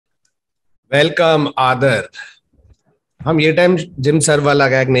Welcome आदर। हम ये टाइम जिम सर वाला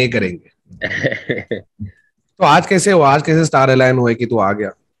गैग नहीं करेंगे। तो आज कैसे हो? आज कैसे स्टार अलाइन हुए कि तू आ गया?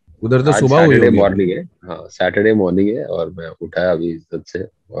 उधर तो आज सुबह हुई सैटरडे होगी अभी। मॉर्निंग है। हाँ, सैटरडे मॉर्निंग है और मैं उठा अभी इज्जत से।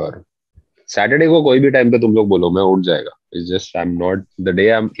 और सैटरडे को कोई भी टाइम पे तुम लोग बोलो मैं उठ जाएगा। It's just I am not the day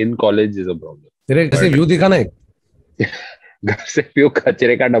I am in college is a तेरे प्रॉब्लम जैसे बट व्यू दिखा ना एक। घर से भी वो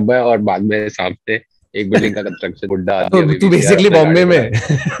कचरे का डब्बा है और बाद में सामने एक बिल्डिंग का कंस्ट्रक्शन गुड्डा आदमी तो अभी तू वीसीआर बेसिकली अपना बॉम्बे गाड़ी में में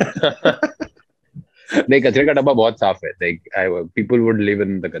रख नहीं, कचरे का डब्बा बहुत साफ है। Like people would live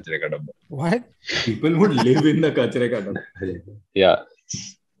in the कचरे का डब्बा। What? People would live in the kachre ka dump. या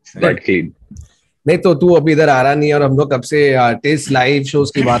गुड। That clean. नहीं तो तू अभी इधर आ रहा नहीं है और हम लोग कब से टेस्ट लाइव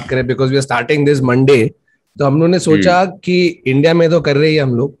शोज की बात करें because we are starting this Monday. तो हम लोग ने सोचा कि इंडिया में तो कर रहे ही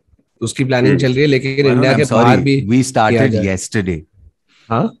हम लोग, उसकी प्लानिंग चल रही है, लेकिन Varun, इंडिया I'm के बाहर sorry. भी We किया started जाए। yesterday.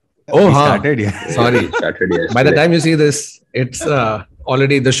 हाँ, ओ We हाँ, started yesterday. Sorry. Started By the yesterday. time you see this, it's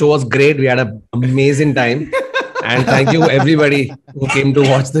already the show was great. We had an amazing time, and thank you everybody who came to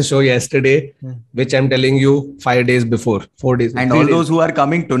watch the show yesterday, which I'm telling you 5 days before, 4 days, And three all days. those who are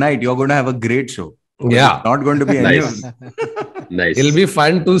coming tonight, you're going to have a great show. Because Yeah, it's not going to be any of nice nice. it'll be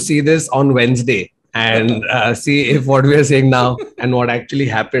fun to see this on Wednesday and see if what we are saying now and what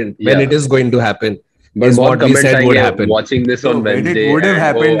actually happened when या it is going to happen but is बहुत what we comments said would आएंगे happen. Watching this No, on when it Wednesday would have and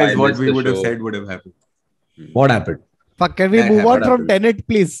happened I is what miss we the would have show. said would have happened. What happened? Fuck, can we That move on happened. from Tenet,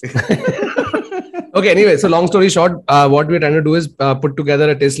 please? Okay, anyway, so long story short, what we're trying to do is put together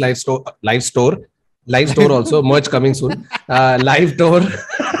a test live store also, merch coming soon. Live tour.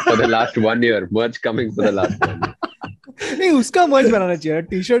 For the last 1 year, merch coming for the last 1 year. नहीं, उसका merch बनाना चाहिए।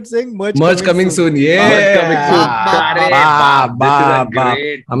 T-shirt saying merch Merch coming soon. Merch coming soon. Yeah. अरे बाप, बाप, this is a बाप, बाप।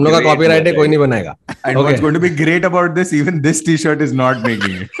 great, हम लोग का great कॉपीराइट है, merch कोई नहीं idea. बनाएगा। And Okay. what's going to be great about this, even this t-shirt is not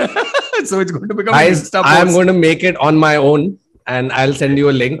making it. So it's going to become an Guys, Insta I am post. going to make it on my own and I'll send you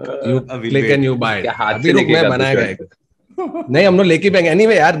a link. You we'll click wait. and you buy it. क्या हाथ अभी से रुक, मैं लेके बनाएगा एक। नहीं, हम लोग लेके पाएंगे।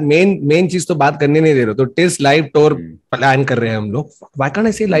 एनीवे यार, मेन चीज तो बात करने नहीं दे रहे हो। तो टिस लाइव टूर प्लान कर रहे हैं हम लोग। व्हाई कांट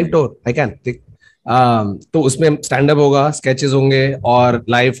आई से लाइव टूर? I can. तो उसमें स्टैंड अप होगा, स्केचेस होंगे और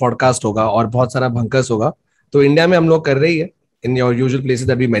लाइव पॉडकास्ट होगा और बहुत सारा भंकस होगा। तो इंडिया में हम लोग कर रही है in your usual places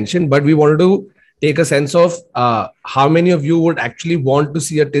that we mention, but we want to take a sense of how many of you would actually want to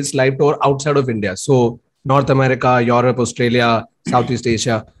see a TIS live tour outside of India. So North America, Europe, Australia, Southeast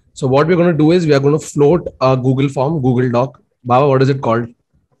Asia. So what we're going to do is we are going to float a Google form, Google Doc. Baba, what is it called?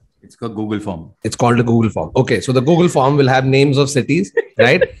 It's a Google form. It's called a Google form. Okay, so the Google form will have names of cities,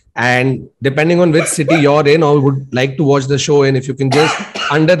 right? And depending on which city you're in or would like to watch the show in, if you can just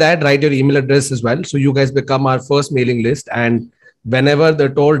under that write your email address as well. So you guys become our first mailing list. And whenever the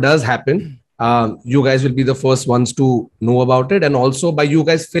tour does happen, you guys will be the first ones to know about it. And also by you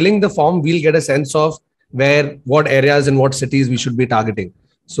guys filling the form, we'll get a sense of what areas and what cities we should be targeting.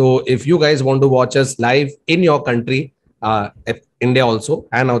 So if you guys want to watch us live in your country, India also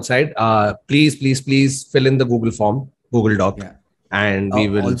and outside, please fill in the Google form, Google Doc, Yeah. and we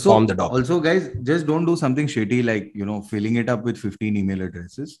will also, form the doc. Also, guys, just don't do something shitty like, filling it up with 15 email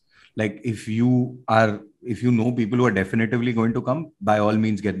addresses. Like if you know people who are definitively going to come, by all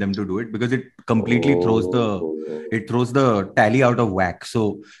means get them to do it, because it completely throws the tally out of whack. So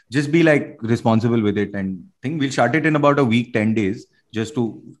just be like responsible with it and think we'll shut it in about a week, 10 days just to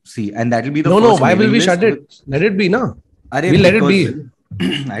see. And that will be the No, first why will mailing we list shut it? Let it be, no. We'll let it be.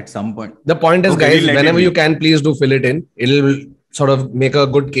 At some point. The point is, Okay, guys, we'll let whenever it be. you can, please do fill it in. It'll sort of make a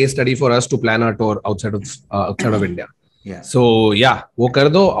good case study for us to plan our tour outside of India. Yeah. So yeah, वो कर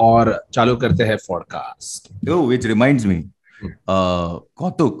दो और चालू करते हैं podcast. Oh, which reminds me,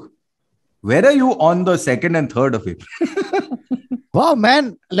 Kautuk, where are you on the 2nd and 3rd of April? Wow,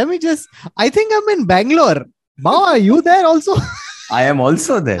 man. I think I'm in Bangalore. Wow, are you there also? I am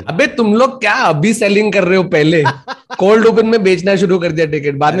also there. अबे तुम लोग क्या अभी selling कर रहे हो? पहले cold open में बेचना शुरू कर दिया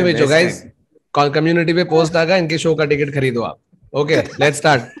टिकट, बाद में बेचो गाइस। कम्युनिटी पे पोस्ट आगा, इनके शो का टिकट खरीदो आप। Okay, let's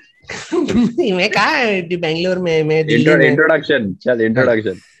start. मैं कहाँ है? बैंगलोर में, मैं दिल्ली में। इंट्रोडक्शन चल,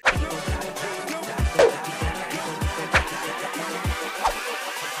 introduction.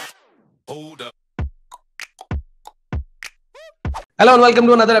 Hello and welcome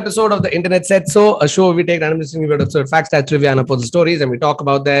to another episode of the Internet Set So, a show where we take random listening about absurd facts, stats, trivia, and opposite stories, and we talk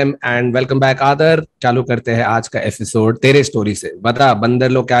about them. And welcome back, Aadar. चालू करते हैं आज का episode तेरे story से। बता, बंदर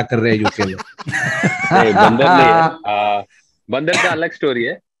लोग क्या कर रहे हैं यूके में? नहीं, बंदर नहीं है। बंदर का अलग स्टोरी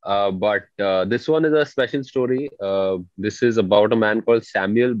है। But this one is a special story. This is about a man called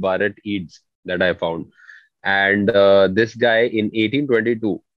Samuel Barrett Eads that I found. And this guy in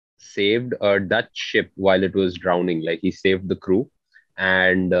 1822 saved a Dutch ship while it was drowning. Like he saved the crew.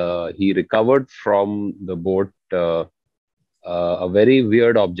 And he recovered from the boat a very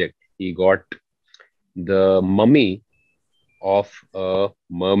weird object. he got the mummy of a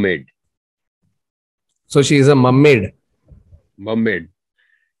mermaid. So she is a mermaid. Mermaid.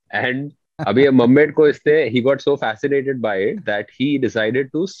 And abhi a mermaid ko he got so fascinated by it that he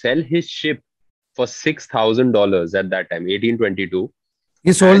decided to sell his ship for $6,000 at that time, 1822.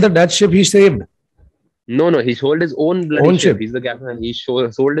 He sold the Dutch ship he saved. No, he sold his own bloody Own ship. ship. He's the captain. He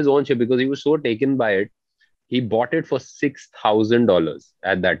sold his own ship because he was so taken by it. He bought it for $6,000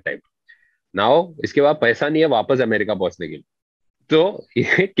 at that time. Now, इसके बाद पैसा नहीं है वापस America पहुंचने के लिए. तो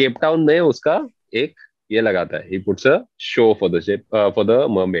केप टाउन में उसका एक ये लगाता है. He puts a show for the ship, for the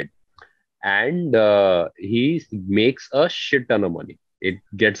mermaid, and he makes a shit ton of money. It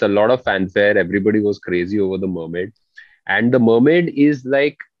gets a lot of fanfare. Everybody was crazy over the mermaid, and the mermaid is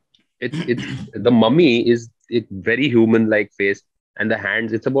like it's the mummy is a very human-like face, and the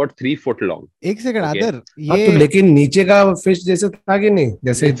hands, it's about 3 foot long. एक second Okay. आदर हाँ, तो ये लेकिन नीचे का fish जैसे था कि नहीं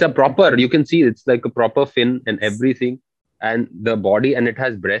जैसे It's a proper, you can see it's like a proper fin and everything, and the body, and it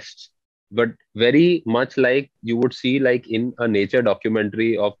has breasts, but very much like you would see like in a nature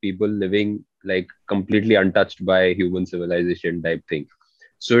documentary of people living like completely untouched by human civilization type thing.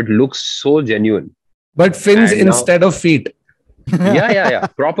 So it looks so genuine. but fins And now- instead of feet. Yeah.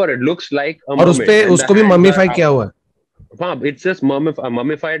 Proper. It looks like a और mermaid. उसपे And the उसको भी hands मम्मीफाई are किया हुआ है. It's just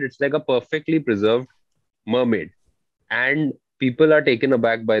mummified. It's like a perfectly preserved mermaid, and people are taken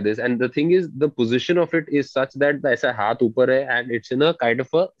aback by this. And the thing is, the position of it is such that ऐसा हाथ ऊपर है, and it's in a kind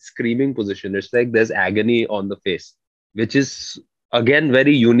of a screaming position. It's like there's agony on the face, which is again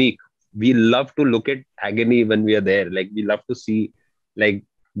very unique. We love to look at agony when we are there. Like we love to see like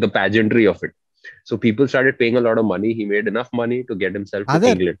the pageantry of it. So people started paying a lot of money. He made enough money to get himself to Aadar,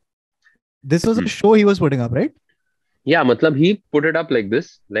 England. this was a show he was putting up, right? Yeah, matlab he put it up like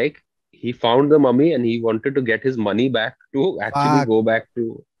this. Like he found the mummy and he wanted to get his money back to actually Fuck. go back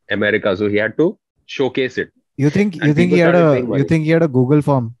to America. So he had to showcase it. You think And people started paying money. he had a Google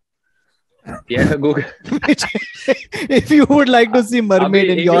form? He had to go. Which, if you would like to see mermaid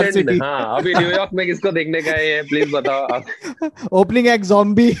in अभी your England, city, हाँ, अभी New York में किसको देखने का है? Please बताओ आप. opening act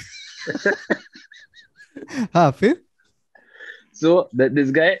zombie. हाँ फिर So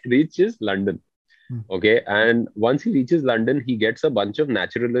this guy reaches London. Hmm. Okay, and once he reaches London, he gets a bunch of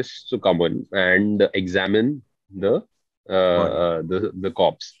naturalists to come in and examine the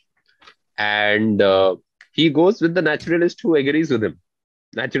corpse. And he goes with the naturalist who agrees with him.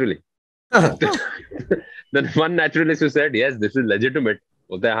 Naturally. The one naturalist who said, yes, this is legitimate.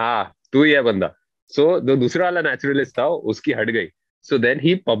 बोलता है हाँ तू ही है बंदा. So the दूसरा वाला naturalist था उसकी हट गई. So then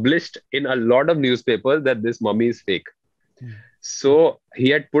he published in a lot of newspapers that this mummy is fake. So he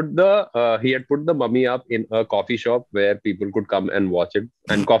had put the mummy up in a coffee shop where people could come and watch it.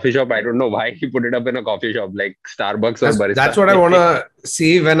 And coffee shop, I don't know why he put it up in a coffee shop like Starbucks or Barista. That's what I want to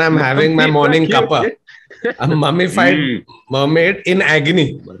see when I'm having my morning cuppa. A mummified mermaid in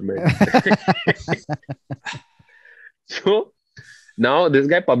agony. So now this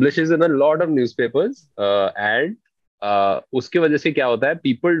guy publishes in a lot of newspapers, and उसके वजह से क्या होता है?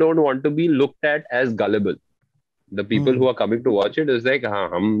 People don't want to be looked at as gullible. The people who are coming to watch it is like, हाँ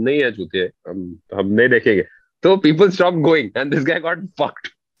हम नहीं है चूतिए, हम नहीं देखेंगे. So people stopped going, and this guy got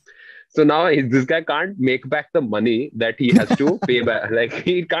fucked. So now this guy can't make back the money that he has to pay back. Like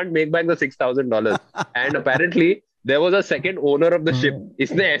he can't make back the $6,000. And apparently there was a second owner of the ship.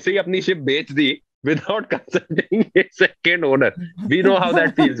 इसने ऐसे ही अपनी ship बेच दी without consulting a second owner. We know how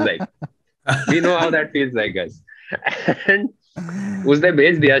that feels like. Guys. And उसने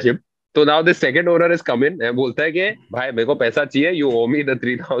बेच दिया ship. So now the second owner is come in and बोलता है कि भाई मेरे को पैसा चाहिए, you owe me the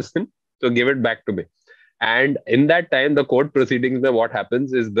 3,000, so give it back to me. And in that time, the court proceedings, what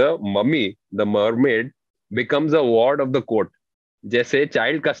happens is the mummy, the mermaid, becomes a ward of the court. जैसे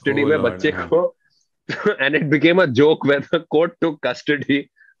child custody में बच्चे को, and it became a joke when the court took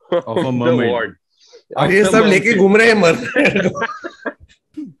custody of a mermaid. the ward. और ये सब लेके घूम रहे हैं mermaid.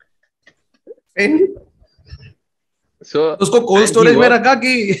 So उसको कोल्ड स्टोरेज में रखा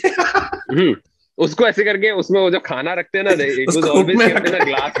कि उसको ऐसे करके उसमें वो जो खाना रखते हैं ना, it was always kept in a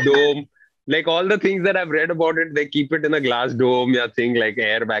glass dome. Like all the things that I've read about it, they keep it in a glass dome, yeah, thing like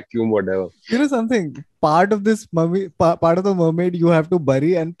air vacuum, whatever. you know something. Part of this mummy, part of the mermaid you have to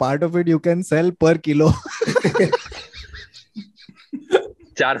bury, and part of it you can sell per kilo.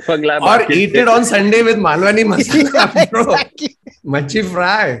 चार पगला और eat it on Sunday with Malwani masala, bro. Exactly. Machi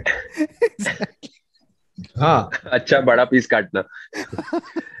fry. हाँ. अच्छा बड़ा piece काटना.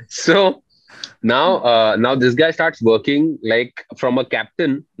 So now this guy starts working like from a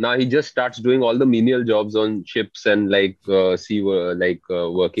captain. Now he just starts doing all the menial jobs on ships and like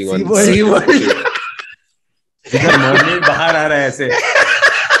working on SeaWorld. इधर mermaid बाहर आ रहा है ऐसे.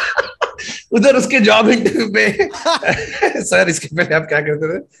 उधर उसके जॉब इंटरव्यू पे सर इसके पहले आप क्या करते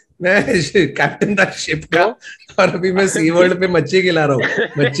थे? मैं कैप्टन था शिप का और अभी मैं सी वर्ल्ड पे मच्छी खिला रहा हूँ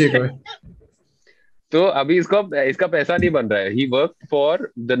बच्चे को. तो अभी इसका पैसा नहीं बन रहा है. He worked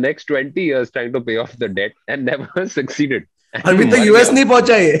for the next 20 years trying to pay off the debt and never succeeded. अभी तो यूएस नहीं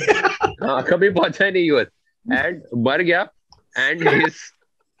पहुंचा ये. हाँ, कभी पहुंचा ही नहीं यूएस. And मर गया. And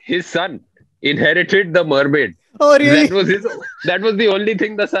his son inherited the mermaid. Oh, really? That was the only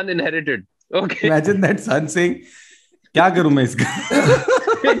thing the son inherited. Okay. Imagine that son saying, क्या करूं मैं इसका?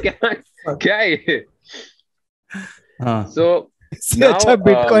 क्या है ये? So इससे अच्छा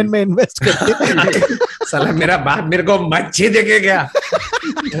बिटकॉइन में इन्वेस्ट करते. साला मेरा बाप मेरे को मच्छी देके गया.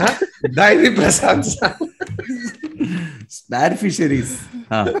 दैवी प्रसाद स्टार फिशरीज.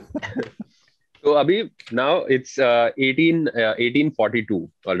 हाँ. So abhi now it's 1842,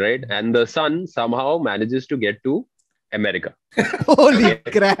 all right, and the son somehow manages to get to America. Holy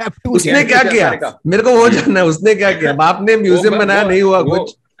crap! उसने क्या किया? मेरे को वो जानना है. उसने क्या किया? बाप ने म्यूजियम बनाया नहीं हुआ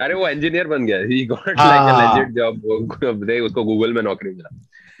कुछ? अरे वो इंजीनियर बन गया. He got like a legit job. उसको गूगल में नौकरी मिला.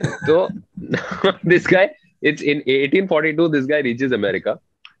 तो this guy, it's in 1842. This guy reaches America,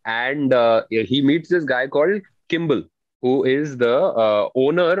 and he meets this guy called Kimball, who is the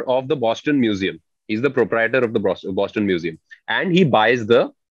owner of the Boston Museum. He's the proprietor of the Boston Museum, and he buys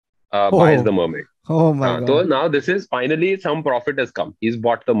the mermaid. Oh my God! So now this is finally some profit has come. He's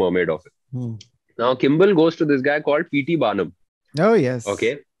bought the mermaid of it. Now Kimball goes to this guy called P.T. Barnum. Oh yes.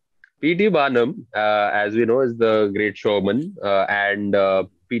 Okay. P.T. Barnum, as we know, is the great showman, and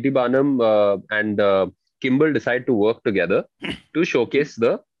P.T. Barnum and Kimball decide to work together to showcase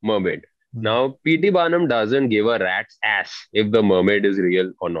the mermaid. Now, P.T. Barnum doesn't give a rat's ass if the mermaid is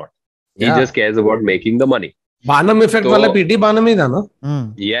real or not. He just cares about making the money. Barnum effect वाला P.T. Barnum ही था ना?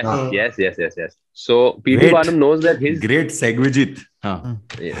 Yes. So P.T. Barnum knows that his great Segwijit.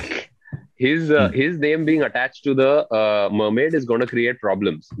 His name being attached to the mermaid is going to create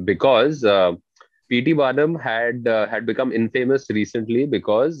problems because P.T. Barnum had become infamous recently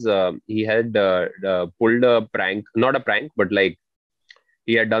because he had pulled a prank, not a prank, but like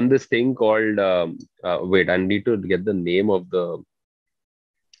he had done this thing called wait, I need to get the name of the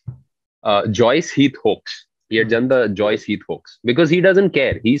Joyce Heath hoax. He had done the Joyce Heath hoax because he doesn't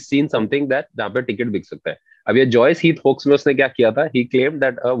care. He's seen something that जहाँ पे ticket बिक सकता है. अब ये Joyce Heath hoax में उसने क्या किया था? He claimed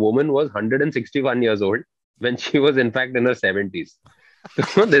that a woman was 161 years old when she was in fact in her 70s.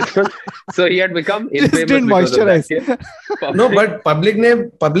 So he had become infamous because of that. No, but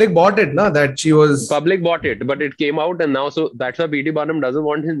public bought it, na, that she was. Public bought it, but it came out, and now so that's why P.T. Barnum doesn't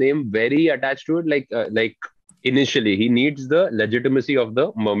want his name very attached to it. Like initially, he needs the legitimacy of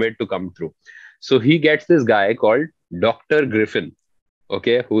the mermaid to come through. So he gets this guy called Dr. Griffin,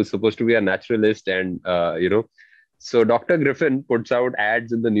 okay, who's supposed to be a naturalist, and so Dr. Griffin puts out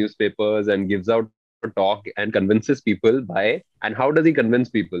ads in the newspapers and gives out a talk and convinces people by, and how does he convince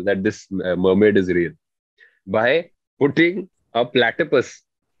people that this mermaid is real? By putting a platypus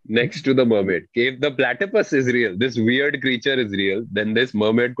next to the mermaid. Okay, if the platypus is real, this weird creature is real, then this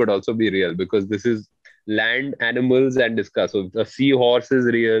mermaid could also be real because this is land animals and discuss. So if a seahorse is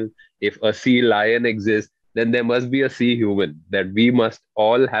real, if a sea lion exists, then there must be a sea human, that we must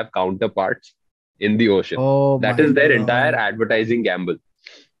all have counterparts in the ocean. That is their entire advertising gamble.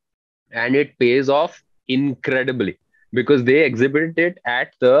 And it pays off incredibly because they exhibit it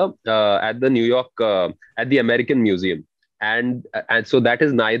at the New York at the American Museum, and so that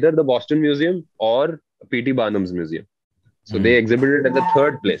is neither the Boston Museum or P.T. Barnum's museum. So they exhibited it at the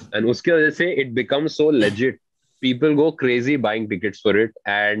third place, and uske wajah se it becomes so legit. People go crazy buying tickets for it,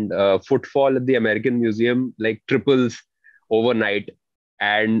 and footfall at the American Museum like triples overnight,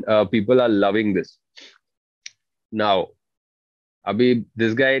 and people are loving this. Now, Abhi,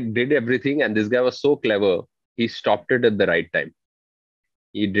 this guy did everything, and this guy was so clever. He stopped it at the right time.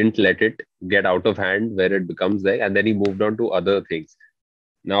 He didn't let it get out of hand where it becomes there, and then he moved on to other things.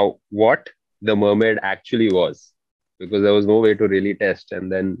 Now, what the mermaid actually was, because there was no way to really test,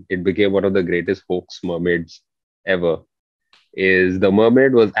 and then it became one of the greatest hoax mermaids ever, is the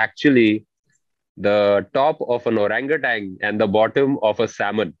mermaid was actually the top of an orangutan and the bottom of a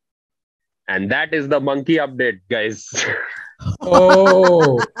salmon. And that is the monkey update, guys.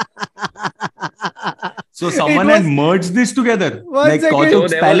 Oh. So someone had merged this together. Like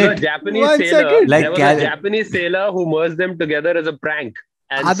Kautuk's there palette. was a Japanese sailor. Like there was a Japanese sailor who merged them together as a prank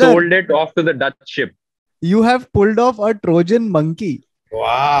and sold it off to the Dutch ship. You have pulled off a Trojan monkey.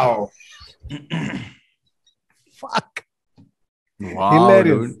 Wow. Fuck. Wow,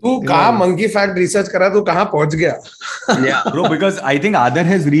 Hilarious. dude. तू कहाँ monkey fact research करा, तू कहाँ पहुँच गया? Yeah, bro, because I think Aadar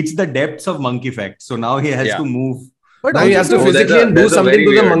has reached the depths of monkey fact. So now he has to move But Now he has to Oh, physically and do there's a something very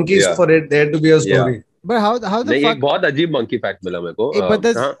to the weird, monkeys yeah. for it there to be a story. but how the नहीं, fuck? एक बहुत अजीब monkey fact मिला मेरे को. But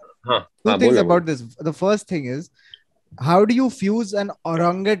there's हाँ, हाँ, two हाँ, things बोलना, about बोलना. this. The first thing is, how do you fuse an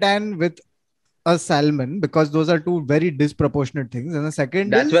orangutan with a salmon? Because those are two very disproportionate things. And the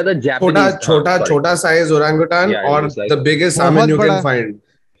second That's is where the Japanese. Chota size orangutan Yeah, it or was like the biggest salmon बहुत you can बड़ा. find.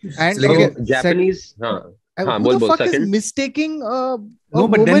 And So, okay, Japanese. हाँ, हाँ, who the बोल, fuck is second. mistaking a No,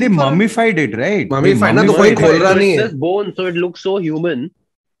 but then they woman for mummified it, right? Mummified, They ना, तो कोई mummified खोल it. रहा So नहीं it's है. just bone, so it looks so human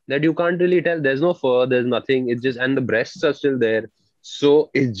that you can't really tell. There's no fur, there's nothing. It just, and the breasts are still there. So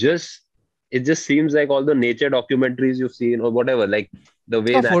it just seems like all the nature documentaries you've seen or whatever, like the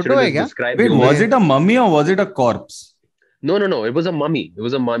way इसका photo है naturalists क्या? describe Wait, humans. was it a mummy or was it a corpse? No. It was a mummy. It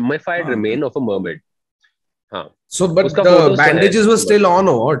was a mummified Okay. remain of a mermaid. हाँ. So, but उसका the photos तो है. bandages were still on,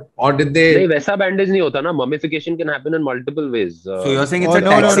 or did नहीं, they? वैसा bandage नहीं होता ना. Mummification can happen in multiple ways. So you're saying it's Oh, a no,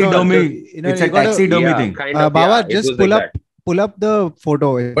 no, no. taxidermy? You know, It's you a gotta- taxidermy yeah, thing. kind of. Baba, Yeah, it just was like that. pull up the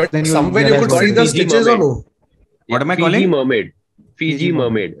photo. But Then you'll somewhere you realize could what see it the is. Fiji stitches or mermaid. no? What am I Fiji calling? mermaid. Fiji Fiji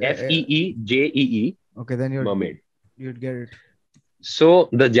mermaid. mermaid. Fejee Okay, then mermaid. you'd get it. So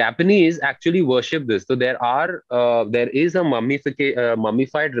the Japanese actually worship this. So there is a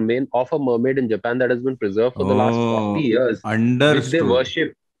mummified remain of a mermaid in Japan that has been preserved for the last 40 years, which they Understood.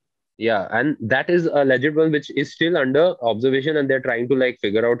 worship. Yeah, and that is a legit one which is still under observation, and they're trying to like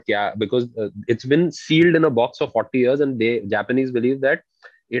figure out because it's been sealed in a box for 40 years, and Japanese believe that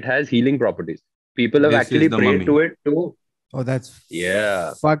it has healing properties. People have This actually is the prayed mummy. to it to. Oh, that's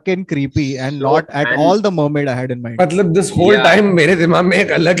Yeah. fucking creepy and So- not at and- all the mermaid I had in mind. मतलब this whole Yeah. time मेरे दिमाग में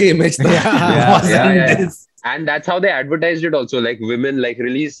एक अलग ही image था. Yeah. Wasn't Yeah. this? And that's how they advertised it also, like women, like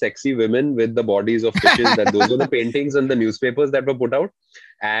really sexy women with the bodies of fishes. That those were the paintings in the newspapers that were put out,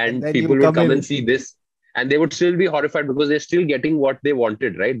 And and then people you would come come in. and see this, and they would still be horrified because they're still getting what they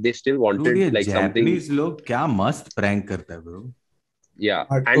wanted, right? They still wanted Dude, ये like something. Japanese लोग क्या मस्त prank करता है bro. Yeah,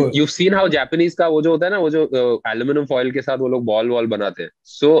 Hardcore. and you've seen how Japanese का वो जो होता है ना, वो जो aluminum foil के साथ वो लोग ball बनाते हैं.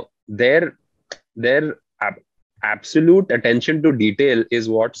 So their absolute attention to detail is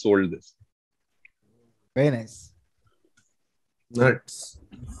what sold this. Very nice. Nuts.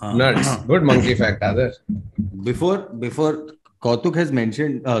 Good monkey fact, Aadar. Before Kautuk has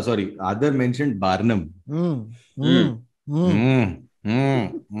mentioned, Aadar mentioned Barnum.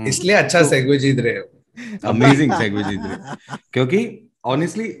 इसलिए अच्छा segue जीत रहे हो. Amazing segue जीत रहे. क्योंकि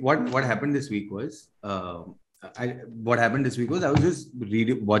honestly, what happened this week was, I was just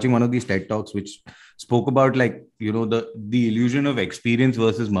watching one of these TED Talks which spoke about like, you know, the illusion of experience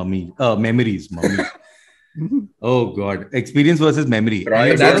versus memories. Oh God, experience versus memory.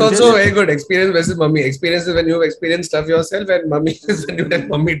 Right. That's also very good. Experience versus mummy. Experience is when you have experienced stuff yourself, and mummy is when you tell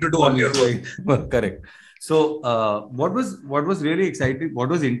mummy to do on your own. Correct. So what was really exciting, what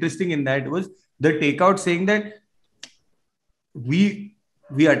was interesting in that was the takeout saying that we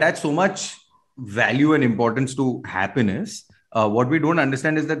attach so much value and importance to happiness. What we don't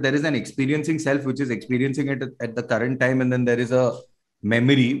understand is that there is an experiencing self which is experiencing it at the current time, and then there is a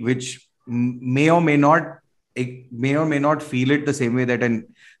memory which may or may not feel it the same way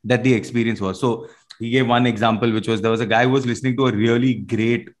that the experience was. So he gave one example, which was there was a guy who was listening to a really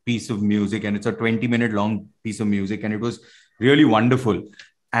great piece of music, and it's a 20-minute long piece of music, and it was really wonderful.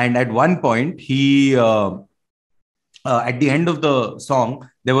 And at one point, he at the end of the song,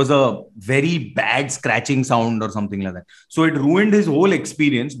 there was a very bad scratching sound or something like that. So it ruined his whole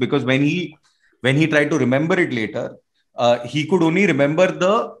experience, because when he tried to remember it later, he could only remember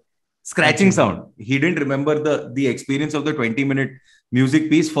the scratching sound. He didn't remember the experience of the 20-minute music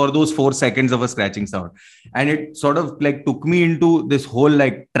piece for those 4 seconds of a scratching sound. And it sort of like took me into this whole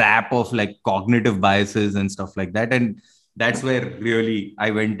like trap of like cognitive biases and stuff like that. And that's where really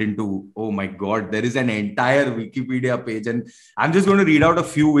I went into, oh my God, there is an entire Wikipedia page, and I'm just going to read out a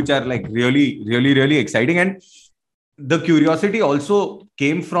few which are like really, really, really exciting. And the curiosity also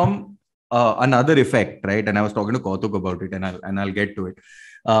came from another effect, right? And I was talking to Kautuk about it, and I'll get to it.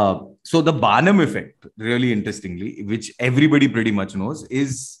 So the Barnum effect, really interestingly, which everybody pretty much knows,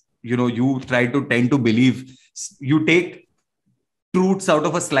 is, you know, you try to tend to believe, you take truths out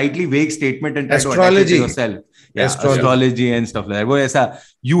of a slightly vague statement and try to attach it to yourself. Yeah, astrology and stuff like that. वो ऐसा,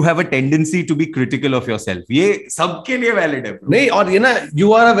 you have a tendency to be critical of yourself. ये सबके लिए valid है. नहीं, और ये ना,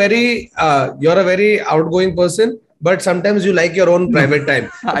 you're a very outgoing person, but sometimes you like your own private time.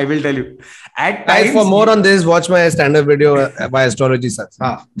 I will tell you. At Guys, times, for more on this, watch my stand-up video by Astrology Sats.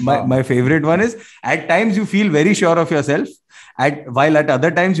 My favorite one is, at times you feel very sure of yourself, while at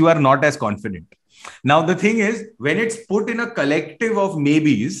other times you are not as confident. Now, the thing is, when it's put in a collective of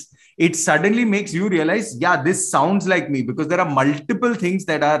maybes, it suddenly makes you realize, yeah, this sounds like me, because there are multiple things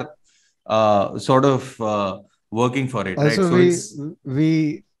that are working for it, right? Also, So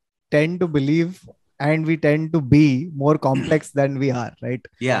we tend to believe and we tend to be more complex than we are, right?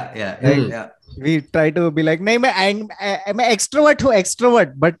 yeah. We try to be like, "Nahin, I'm an extrovert who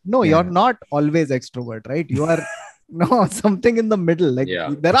extrovert," but no, Yeah. you're not always extrovert, right? You are no something in the middle. Like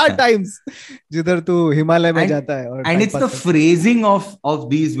Yeah. there are times jidhar tu Himalaya mein And- jata hai aur And time it's the pass karta phrasing of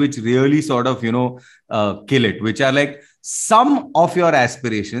these which really sort of, kill it, which are like some of your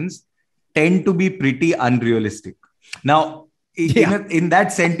aspirations tend to be pretty unrealistic. Now, in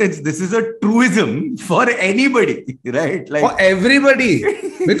that sentence, this is a truism for anybody, right? Like For everybody.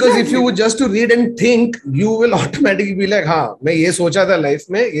 Because if you would just to read and think, you will automatically be like, हाँ, मैं ये सोचा था life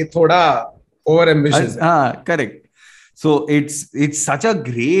में, ये थोड़ा over ambitious. Correct. So it's such a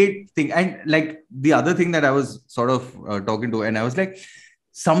great thing. And like the other thing that I was sort of talking to, and I was like,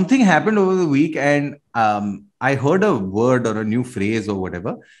 something happened over the week, and I heard a word or a new phrase or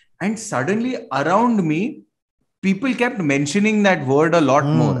whatever, and suddenly around me, people kept mentioning that word a lot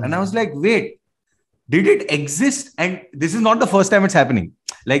more, and I was like, wait, did it exist? And this is not the first time it's happening.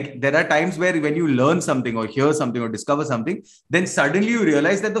 Like there are times where when you learn something or hear something or discover something, then suddenly you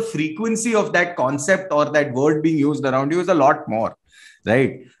realize that the frequency of that concept or that word being used around you is a lot more,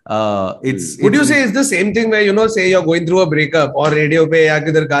 right? Would you say it's the same thing where, say you're going through a breakup or radio pe या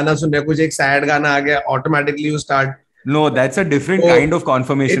किधर गाना सुन रहे कुछ एक sad गाना आ गया, automatically you start. No, that's a different kind of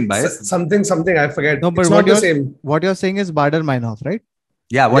confirmation bias. Something I forget. No, but it's not the same. What you're saying is Baader-Meinhof, right?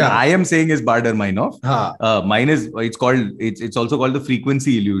 Yeah, what I am saying is Baader-Meinhof. Mine is it's also called the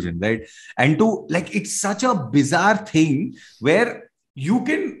frequency illusion, right? And it's such a bizarre thing where you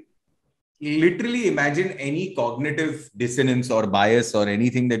can literally imagine any cognitive dissonance or bias or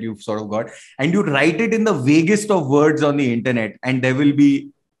anything that you've sort of got, and you write it in the vaguest of words on the internet, and there will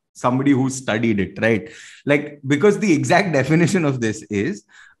be somebody who studied it, right? Like, because the exact definition of this is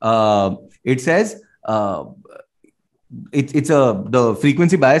it says the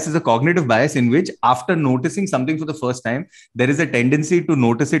frequency bias is a cognitive bias in which after noticing something for the first time, there is a tendency to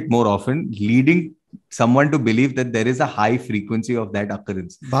notice it more often, leading someone to believe that there is a high frequency of that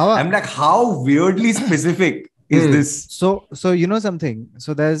occurrence. Bhava. I'm like, how weirdly specific is this? So you know something.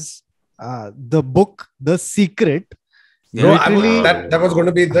 So there's the book, The Secret. No, that was going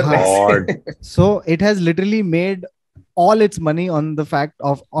to be the next. So it has literally made all its money on the fact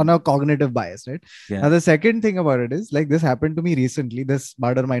of on a cognitive bias, right? Yeah. Now the second thing about it is like this happened to me recently, this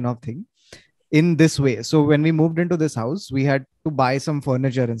Baader-Meinhof thing, in this way. So when we moved into this house, we had to buy some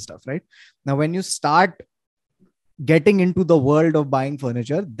furniture and stuff, right? Now when you start getting into the world of buying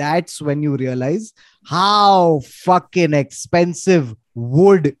furniture, that's when you realize how fucking expensive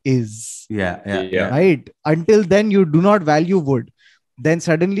wood is. Yeah. Right? Until then, you do not value wood. Then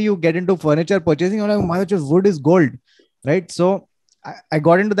suddenly you get into furniture purchasing. You're like, my wood is gold, right? So I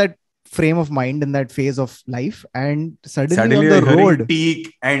got into that frame of mind in that phase of life, and suddenly on the road,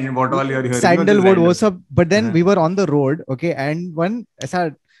 teak and what all you're hearing, sandalwood was up. But then we were on the road, okay, and one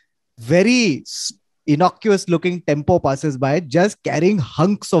very innocuous looking tempo passes by, just carrying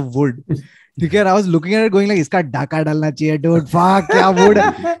hunks of wood. Because I was looking at it going like, iska dhaka dalna chahiye, dude. Fuck, kya wood,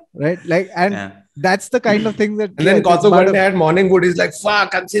 right? Like, and that's the kind of thing that. And then Kautuk one day at morning wood is like,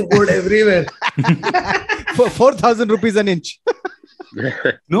 fuck, I'm seeing wood everywhere. For 4,000 rupees an inch.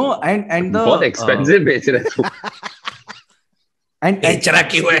 No, and the बहुत expensive बेच रहे तू. And बेचना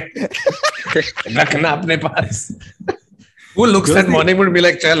क्यों है? रखना अपने पास. Who looks at morning wood be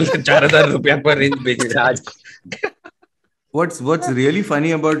like, चल 4,000 रुपया per inch बेच रहा. What's really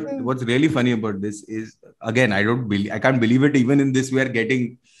funny about this is, again, I can't believe it. Even in this, we are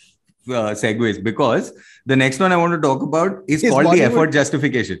getting segues, because the next one I want to talk about is called the effort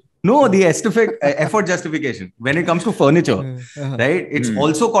justification. No, the effort justification when it comes to furniture, right? It's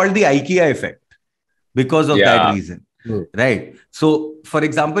also called the IKEA effect because of that reason, right? So, for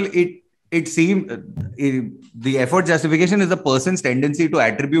example, it seems the effort justification is a person's tendency to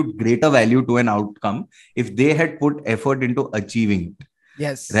attribute greater value to an outcome if they had put effort into achieving it.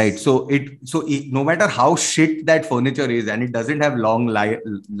 Yes. Right. So no matter how shit that furniture is, and it doesn't have long life,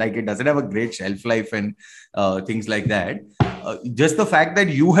 like it doesn't have a great shelf life and things like that. Just the fact that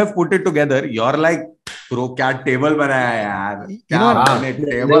you have put it together, you're like, bro, kya table banaya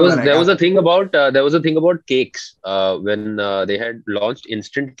yaar? There was a thing about cakes when they had launched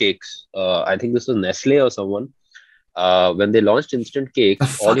instant cakes. I think this was Nestle or someone. When they launched instant cakes,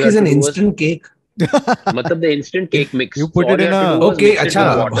 the fuck is an instant cake? मतलब the instant cake mix. You put it in a water cake.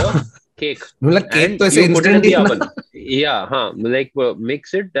 मतलब cake तो ऐसे instant ही ना. Yeah, like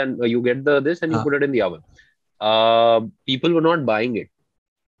mix it, then you get this and you put it in the oven. People were not buying it,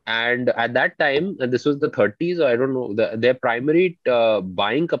 and at that time, and this was the 30s, or I don't know, their primary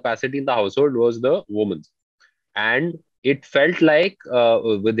buying capacity in the household was the woman's. And it felt like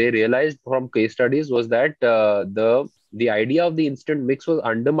what they realized from case studies was that the idea of the instant mix was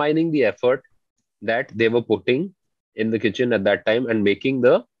undermining the effort that they were putting in the kitchen at that time and making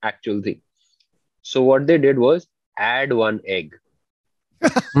the actual thing. So what they did was add one egg.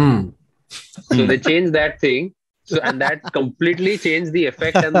 Hmm. So they changed that thing. So, and that completely changed the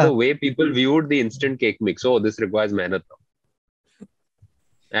effect and the way people viewed the instant cake mix. Oh, this requires mehnat.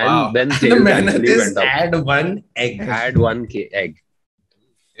 And Wow. then The sales mehnat actually is went up. add one egg. Add one egg.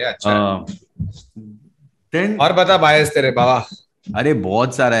 Yeah, अच्छा. Then और बता bias तेरे बाबा. अरे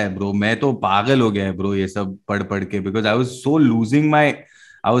बहुत सारा है bro. मैं तो पागल हो गया है ब्रो ये सब पढ़ पढ़ के, because I was so losing my,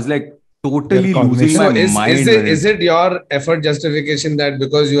 I was like totally Your losing So my mind. is it your effort justification that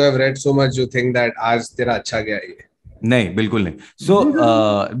because you have read so much you think that आज तेरा अच्छा गया ये? नहीं, बिल्कुल नहीं. So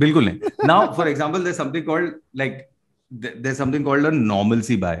बिल्कुल नहीं. Now for example, there's something called like there's something called a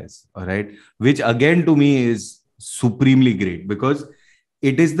normalcy bias, all right, which again to me is supremely great, because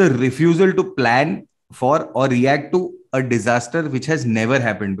it is the refusal to plan for or react to a disaster which has never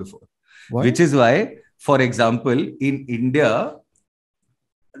happened before. What? Which is why, for example, in India,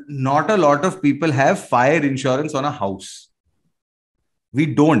 not a lot of people have fire insurance on a house. We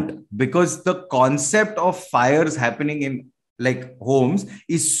don't, because the concept of fires happening in like homes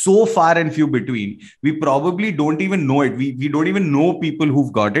is so far and few between. We probably don't even know it. We don't even know people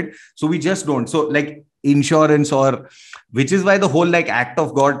who've got it. So we just don't. So like insurance, or which is why the whole like act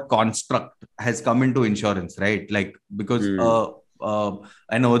of God construct has come into insurance, right? Like because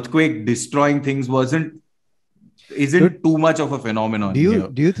an earthquake destroying things isn't too much of a phenomenon.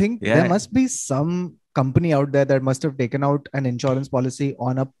 Do you think Yeah. there must be some company out there that must have taken out an insurance policy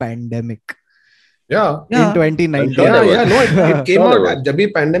on a pandemic Yeah. in 2019? Sure Yeah, no, it came Sure out. जब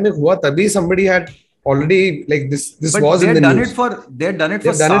भी pandemic हुआ तभी somebody had already like this But was in they've the done news. it for They've done it-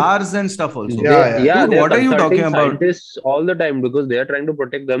 SARS and stuff also. Yeah. Dude, they what are you consulting talking about? scientists all the time because they are trying to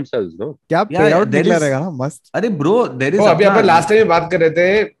protect themselves, no? क्या Yeah, payout there निकला is- रहेगा ना मस्त. अरे bro, there is तो अभी अपना- अपन last time बात कर रहे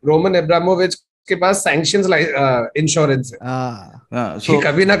थे रोमन एब्रामोविच के पास सैंक्शंस इंश्योरेंस है so कि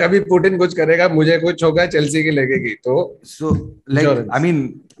कभी ना कभी पुतिन कुछ करेगा मुझे कुछ होगा चेल्सी की लगेगी तो like Insurance. I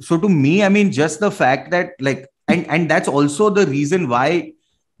mean, so to me, I mean just the fact that like and that's also the reason why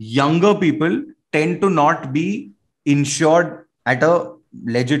younger people tend to not be insured at a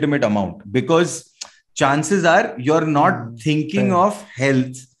legitimate amount, because chances are you're not thinking fair. of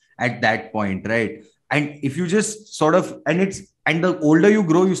health at that point, right? And if you just sort of and the older you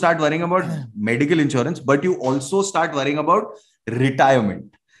grow, you start worrying about medical insurance, but you also start worrying about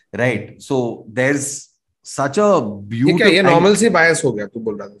retirement, right? So there's such a ये beautiful क्या ये normalcy bias हो गया तू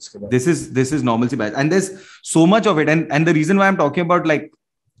बोल रहा था इसके बाद this is normalcy bias, and there's so much of it, and the reason why I'm talking about like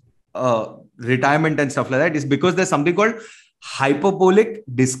retirement and stuff like that is because there's something called hyperbolic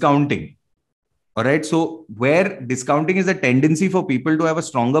discounting. All right, so where discounting is a tendency for people to have a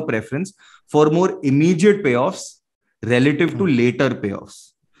stronger preference for more immediate payoffs relative to later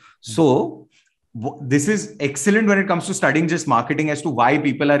payoffs. So this is excellent when it comes to studying just marketing as to why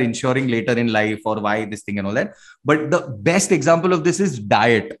people are insuring later in life or why this thing and all that. But the best example of this is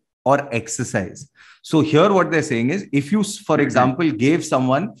diet or exercise. So here what they're saying is, if you, for example, gave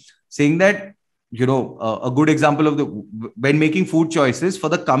someone saying that, you know, a good example of when making food choices for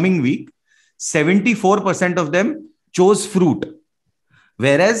the coming week, 74% of them chose fruit,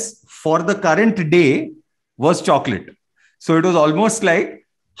 whereas for the current day was chocolate. So it was almost like,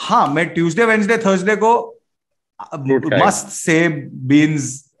 हाँ मैं Tuesday, Wednesday, Thursday को मस्त सेब, beans,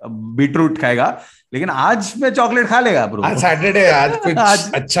 beetroot खाएगा, लेकिन आज मैं chocolate खा लेगा ब्रो. आज सैटरडे आज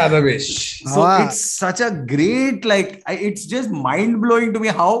कुछ अच्छा Ramesh. So it's such a great, like it's just mind blowing to me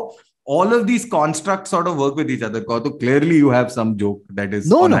how all of these constructs sort of work with each other. Kautuk, clearly you have some joke that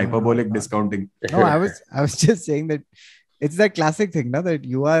is on hyperbolic discounting. No, I was just saying that it's that classic thing, na, that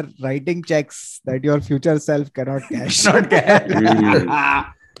you are writing checks that your future self cannot cash. Not cash.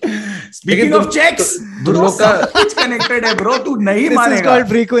 Speaking of checks, bro, सब कुछ connected है bro. तू नहीं This मानेगा. is called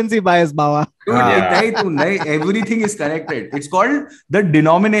frequency bias, Baba. Dude, everything is connected. It's called the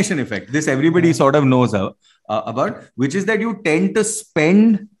denomination effect. This everybody sort of knows about, which is that you tend to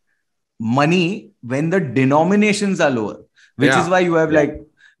spend money when the denominations are lower, which is why you have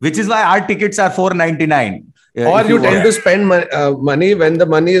which is why our tickets are $4.99. Or you tend to spend money when the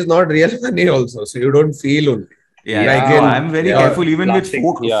money is not real money also, so you don't feel only. I'm very careful even plastic,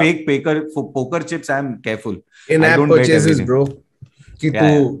 with fake poker chips. I'm careful. In-app purchases, bro. कि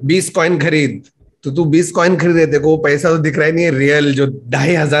तू 20 coin खरीद, तो तू 20 coin खरीदे, तेरे को पैसा तो दिख रहा ही नहीं है रियल जो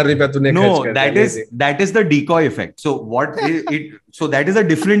 2,500 रुपया तूने खर्च कर दिया. that is the decoy effect. So what so that is a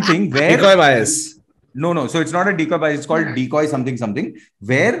different thing where decoy bias. No, so it's not a decoy bias. It's called decoy something,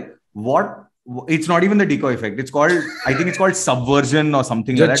 where what it's not even the decoy effect. It's called, I think it's called subversion or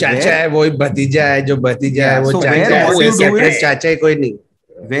something जो like that. चाचा है वो भतीजा है, जो भतीजा है वो So चाचा where है, what you do separate is- चाचा है कोई नहीं.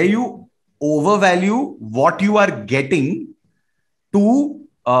 Where you overvalue what you are getting to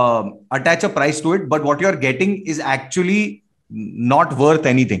attach a price to it, but what you are getting is actually not worth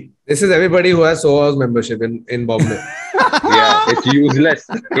anything. This is everybody who has Soho House membership in Bombay. Yeah, it's useless.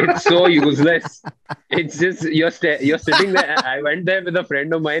 It's so useless. It's just you're sitting there. I went there with a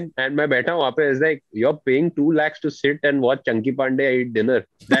friend of mine, and my beta वहाँ पे is like, you're paying 2 lakhs to sit and watch Chunky Pandey eat dinner.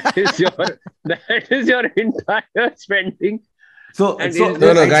 That is your entire spending. So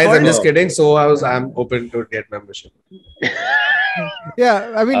No, guys, I'm just kidding. Soho House, I'm open to get membership.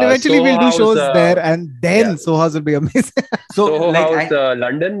 Yeah, I mean, eventually Soho we'll do House, shows there, and then yeah. Soho House will be amazing. Soho like, House,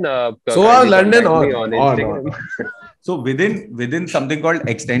 London. Soho House, London, on on. Instagram. So within something called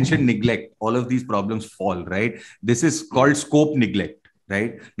extension neglect, all of these problems fall, right? This is called scope neglect,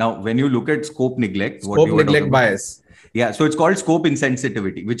 right? Now, when you look at scope neglect, Scope neglect bias. Yeah, so it's called scope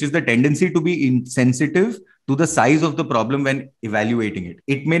insensitivity, which is the tendency to be insensitive to the size of the problem when evaluating it.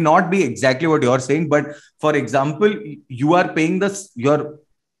 It may not be exactly what you're saying, but for example, you are paying you're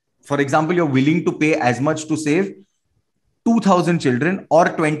willing to pay as much to save 2,000 children or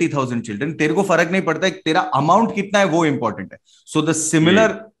 20,000 children. तेरे को फर्क नहीं पड़ता है, तेरा amount कितना है वो important है. So the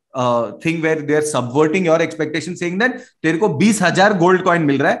similar thing where they are subverting your expectation, saying that तेरे को 20,000 gold coin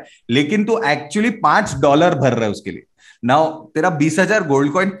मिल रहा है, लेकिन तू actually $5 भर रहा है उसके लिए. Now तेरा 20,000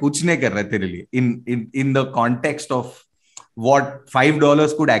 gold coin कुछ नहीं कर रहा है तेरे लिए in the context of what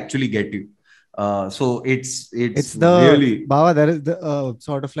 $5 could actually get you. So it's the really Baba, there is the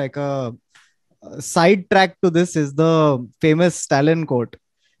sort of like a sidetrack to this is the famous Stalin quote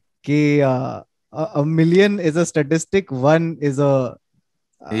कि a million is a statistic, one is a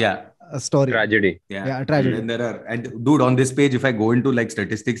story. Tragedy. Yeah, tragedy. And dude, on this page, if I go into like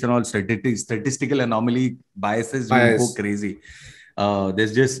statistics and all, statistical anomaly biases will go crazy.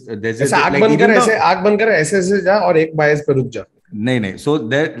 There's just आँख बंद कर ऐसे जा और एक bias पे रुक जा. नहीं. So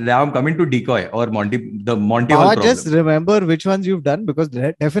there, now I'm coming to decoy or Monty Hall problem. Just remember which ones you've done, because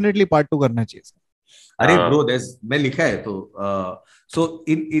definitely part 2 करना चाहिए. अरे bro, मैं लिखा है तो so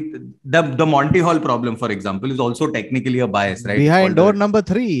the Monty Hall problem, for example, is also technically a bias, right? Behind door number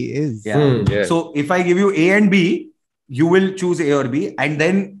 3 is Yeah. So if I give you A and B, you will choose A or B, and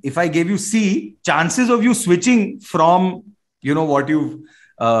then if I gave you C, chances of you switching from what you've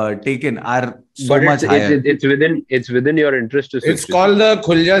taken are so much higher. It's within your interest to switch. It's called the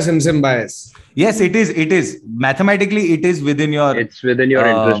Khulja Simpson bias. Yes, it is. Mathematically, it is within your. It's within your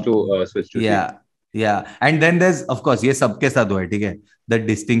interest to switch to C. Yeah. And then there's, of course, ये सबके साथ हुआ है, ठीक है? The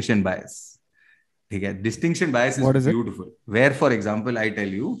distinction bias. ठीक है? Distinction bias is beautiful. Where, for example, I tell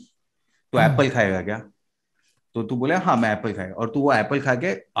you, तू एप्पल खाएगा क्या? तो तू बोले हाँ मैं एप्पल खाएगा, और तू वो एप्पल खा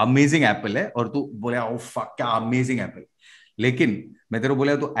के अमेजिंग एप्पल है, और तू बोले ओ फक क्या अमेजिंग एप्पल. लेकिन मैं तेरे को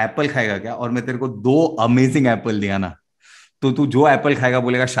बोला तू एप्पल खाएगा क्या, और मैं तेरे को 2 अमेजिंग एप्पल दिया ना, तो तू जो एप्पल खाएगा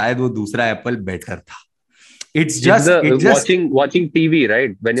बोलेगा शायद वो दूसरा एप्पल बेटर था. It's just watching TV,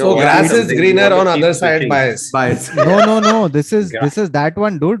 right? When so grass is greener on other side bias. No. This is that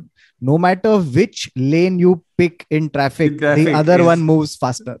one, dude. No matter which lane you pick in traffic, the other one moves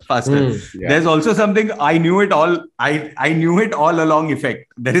faster. Yeah. There's also something I knew it all along effect.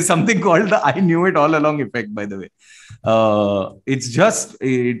 There is something called the I knew it all along effect, by the way. It's just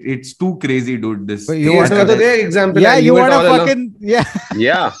it's too crazy, dude. This you want to example? Yeah, you want to fucking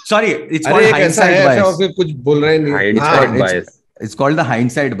yeah. Sorry, it's called hindsight bias. कुछ बोल रहे नहीं. Hindsight bias. It's called the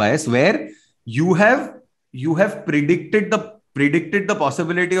hindsight bias, where you have predicted the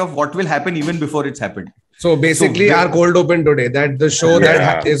possibility of what will happen even before it's happened. So basically, our cold open today, that the show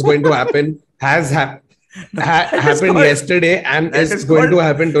that is going to happen has happened yesterday and is going to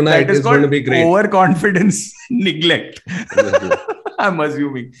happen tonight. Is going to be great. Overconfidence neglect. I'm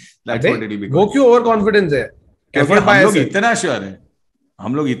assuming that's what it will be. वो क्यों overconfidence है? क्योंकि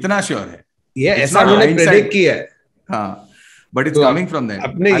हम लोग इतना sure है. ये ऐसा उन्होंने predict किया है. हाँ. But it's coming from there.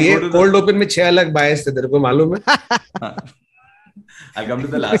 अपने ये cold open में 6 अलग bias थे, तेरे को मालूम है? I'll come to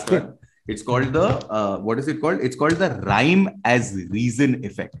the last one. It's called the what is it called? It's called the rhyme as reason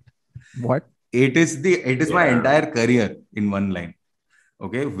effect. What? It is my entire career in one line.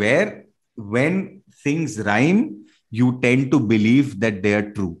 Okay, where when things rhyme, you tend to believe that they are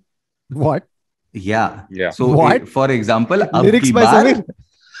true. What? Yeah. So what? For example, lyrics by Samir.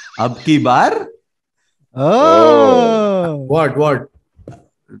 Ab ki bar. Oh. What?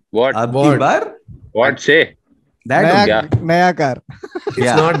 Ab ki bar. What say? That नया car.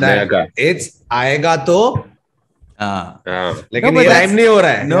 It's not that. It's आएगा तो. लेकिन but ये rhyme नहीं हो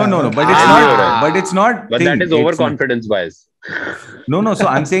रहा है. No. But it's not. But that is overconfidence bias. No. So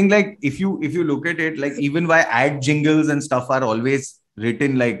I'm saying, like, if you look at it, like, even why ad jingles and stuff are always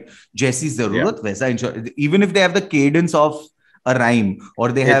written like Jesse Zarurat Vaisa Insurance, even if they have the cadence of a rhyme,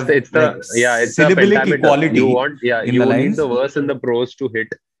 or they have it's the syllabic pentameter. equality. You need the verse and the prose to hit,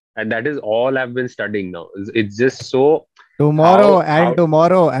 and that is all I've been studying now. It's just so tomorrow.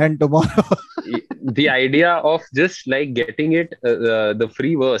 The idea of just like getting it, the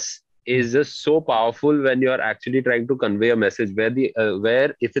free verse is just so powerful when you are actually trying to convey a message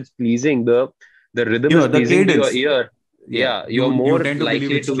where if it's pleasing, the rhythm is pleasing to your ear. You're more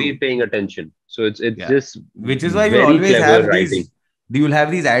likely to be paying attention. So it's just, which is why you always have writing. You will have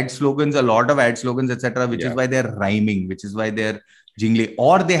these ad slogans, a lot of ad slogans, etc., which is why they're rhyming, which is why they're jingly,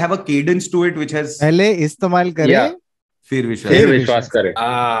 or they have a cadence to it which has पहले इस्तेमाल करें फिर विश्वास करें.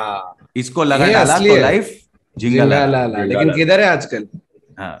 इसको लगा डाला तो लाइफ जिंगला. लेकिन किधर है आजकल?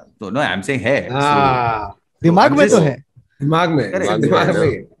 तो नो, आई एम सेइंग है. दिमाग में तो है. दिमाग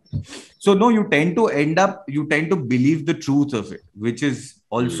में. So no, you tend to believe the truth of it, which is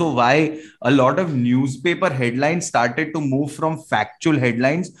also why a lot of newspaper headlines started to move from factual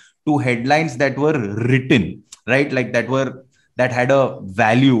headlines to headlines that were written, right? Like that had a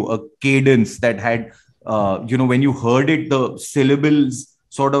value, a cadence that had, when you heard it, the syllables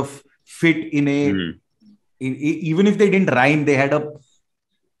sort of fit in even if they didn't rhyme, they had a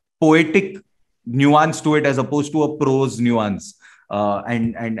poetic nuance to it as opposed to a prose nuance.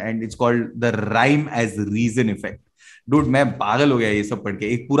 And it's called the rhyme as reason effect. Dude, मैं पागल हो गया ये सब पढ़ के.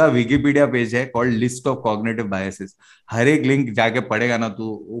 एक पूरा विकिपीडिया पेज है called list of cognitive biases. हर एक लिंक जाके पढ़ेगा ना तो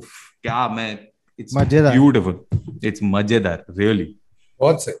उफ, क्या मैं, it's beautiful, it's मजेदार, really.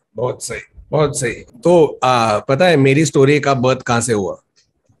 बहुत सही. तो पता है मेरी स्टोरी का बर्थ कहाँ से हुआ?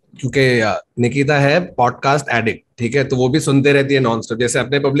 क्योंकि निकिता है पॉडकास्ट एडिक्ट, ठीक है, तो वो भी सुनते रहती है नॉन स्टॉप. जैसे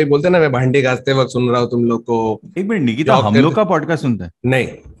अपने पब्लिक बोलते हैं ना, मैं भांडे घासते वक्त सुन रहा हूँ तुम लोग को. एक मिनट, निकिता हम लोग का पॉडकास्ट सुनता है? नहीं.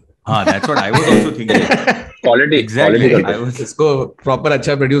 हाँ, that's what I was also thinking. Quality. Exactly. इसको प्रॉपर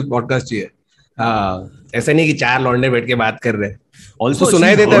अच्छा प्रोड्यूस पॉडकास्ट चाहिए. ऐसा नहीं कि चार लौंडे बैठ के बात कर रहे हैं. Also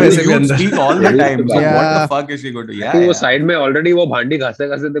सुनाई देता है वैसे भी अंदर. Speak all the time. So what the fuck is she going to? Yeah. वो साइड में ऑलरेडी वो भांडी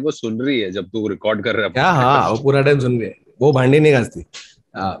घासते देखो सुन रही है जब तू रिकॉर्ड कर रहा है. क्या? हाँ, वो पूरा टाइम सुन रही है. वो भांडी नहीं घासती.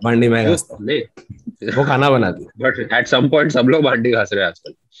 भांडी मैं घासता हूँ. वो खाना बनाती. बट एट सम पॉइंट सब लोग भांडी घास रहे हैं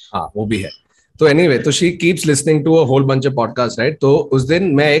आजकल. हाँ, वो भी है. तो एनीवे, तो she keeps listening to a whole bunch of podcast, right? तो उस दिन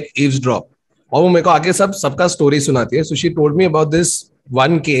मैं एक ईव्सड्रॉप, और वो मेरे को आके सबका स्टोरी सुनाती है. So she told me about this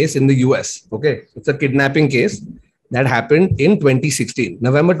one case in the US. Okay, it's a kidnapping case that happened in 2016,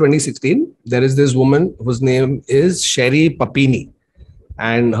 November 2016. There is this woman whose name is Sherry Papini,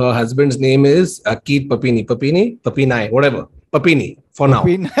 and her husband's name is Keith Papini, whatever, Papini for now.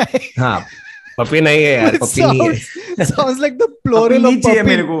 हाँ, Papini है यार, Papini है. Sounds like the plural of Papini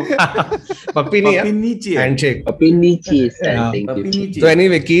मेरे को. Papini है. Handshake. Papini. So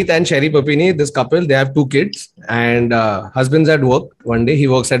anyway, Keith and Sherry Papini, this couple, they have 2 kids, and husband's at work. One day he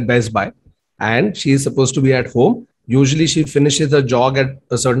works at Best Buy, and she is supposed to be at home. Usually she finishes the jog at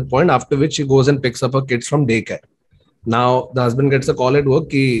a certain point, after which she goes and picks up her kids from daycare. Now the husband gets a call at work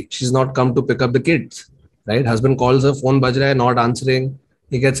कि she's not come to pick up the kids. Right? Husband calls her, phone baj raha hai, not answering.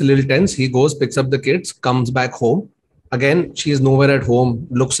 He gets a little tense. He goes, picks up the kids, comes back home. Again, she is nowhere at home,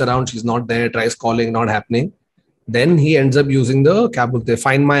 looks around, she's not there, tries calling, not happening. Then he ends up using the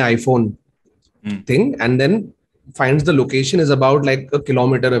find my iPhone thing, and then finds the location is about like a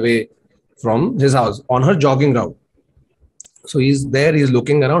kilometer away from his house on her jogging route. So he's there, he's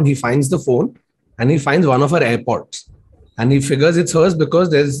looking around, he finds the phone, and he finds one of her AirPods. And he figures it's hers because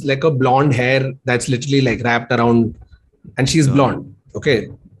there's like a blonde hair that's literally like wrapped around, and she's blonde. Okay,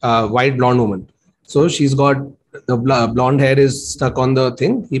 white blonde woman. So she's got the blonde hair is stuck on the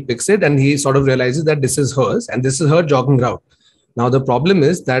thing. He picks it and he sort of realizes that this is hers and this is her jogging route. Now the problem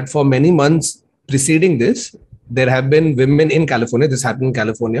is that for many months preceding this, there have been women in California. This happened in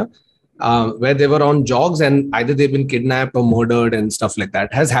California, where they were on jogs and either they've been kidnapped or murdered and stuff like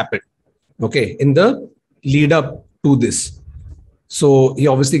that has happened. Okay, in the lead up to this. So he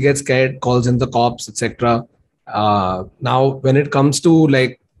obviously gets scared, calls in the cops, etc. Now, when it comes to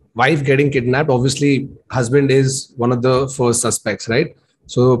like wife getting kidnapped, obviously husband is one of the first suspects, right?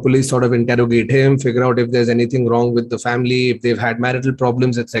 So police sort of interrogate him, figure out if there's anything wrong with the family, if they've had marital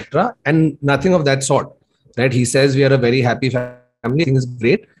problems, etc. And nothing of that sort, right? He says we are a very happy family, things is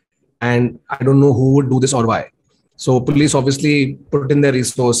great, and I don't know who would do this or why. So police obviously put in their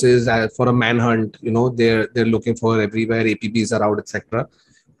resources for a manhunt. You know, they're looking for everywhere, APBs are out, etc.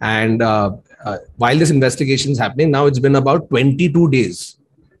 And while this investigation is happening, now it's been about 22 days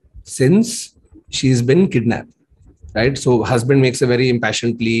since she's been kidnapped. right? So husband makes a very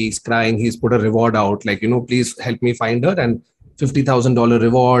impassioned plea, he's crying, he's put a reward out, like, please help me find her, and $50,000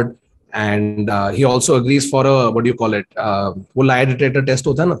 reward. And he also agrees for a, what do you call it? वो lie detector test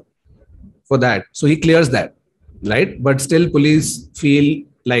होता है ना, for that. So he clears that, right? But still police feel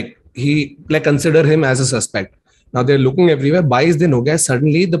like consider him as a suspect. Now they're looking everywhere. 22 दिन हो गया.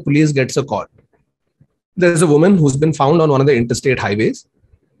 Suddenly the police gets a call. There's a woman who's been found on one of the interstate highways.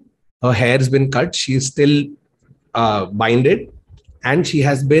 Her hair has been cut. She's still binded, and she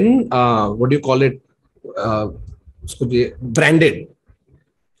has been what do you call it? Branded.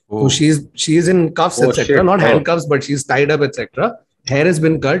 So she's in cuffs, etc. Not handcuffs, but she's tied up, etc. Hair has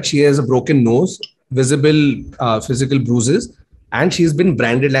been cut. She has a broken nose, visible physical bruises, and she's been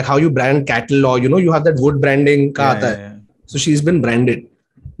branded like how you brand cattle, or you have that wood branding. So she's been branded.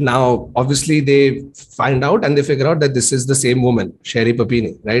 Now, obviously, they find out and they figure out that this is the same woman, Sherry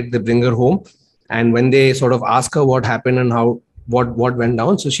Papini, right? They bring her home, and when they sort of ask her what happened and what went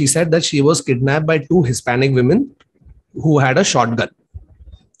down, so she said that she was kidnapped by two Hispanic women who had a shotgun,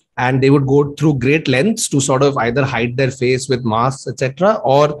 and they would go through great lengths to sort of either hide their face with masks, etc.,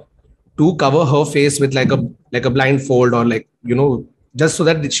 or to cover her face with like a blindfold, or just so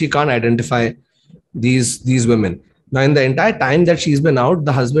that she can't identify these women. Now, in the entire time that she's been out,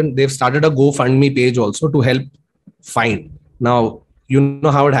 the husband, they've started a GoFundMe page also to help find. Now, you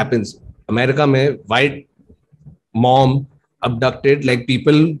know how it happens. America mein white mom abducted, like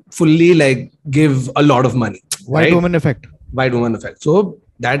people fully like give a lot of money. White woman effect. White woman effect. So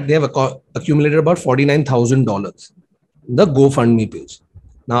that they have accumulated about $49,000. The GoFundMe page.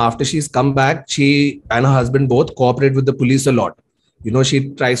 Now, after she's come back, she and her husband both cooperate with the police a lot. She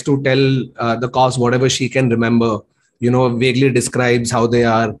tries to tell the cops whatever she can remember. Vaguely describes how they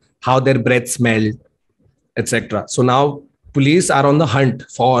are, how their breath smelled, etc. So now police are on the hunt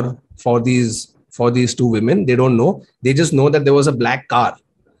for these two women. They don't know. They just know that there was a black car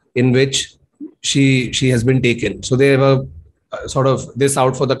in which she has been taken. So they were sort of this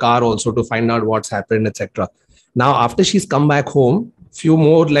out for the car also to find out what's happened, etc. Now, after she's come back home, few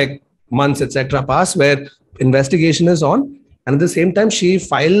more like months, etc. pass where investigation is on, and at the same time she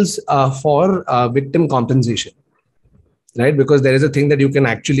files for victim compensation. Right, because there is a thing that you can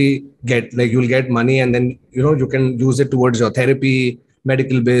actually get, like you'll get money, and then you can use it towards your therapy,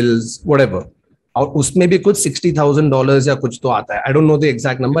 medical bills, whatever. और उसमें भी कुछ $60,000 या कुछ तो आता है. I don't know the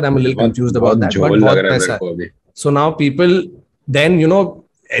exact number. I'm a little confused about that. But बहुत पैसा है. So now people then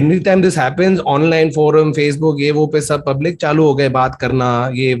anytime this happens, online forum, Facebook, ये वो पे सब public चालू हो गए बात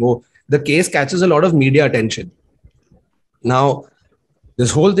करना ये वो. The case catches a lot of media attention. Now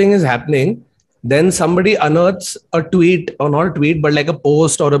this whole thing is happening. Then somebody unearths a tweet, or not a tweet, but like a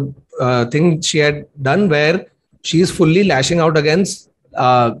post or a thing she had done where she is fully lashing out against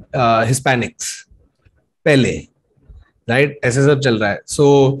Hispanics. Pele, right? ऐसे सब चल रहा है.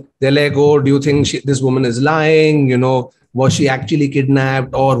 So they're like, oh, do you think this woman is lying? Was she actually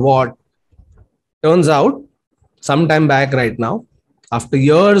kidnapped or what? Turns out, sometime back right now, after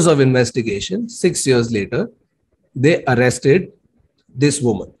years of investigation, 6 years later, they arrested this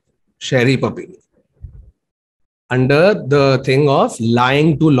woman, Sherry Papini, under the thing of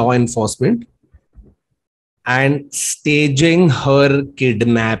lying to law enforcement and staging her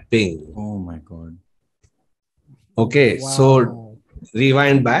kidnapping. Oh my God. Okay, wow. So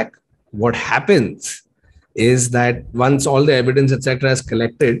rewind back. What happens is that once all the evidence, etc., is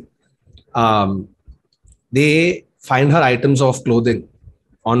collected, they find her items of clothing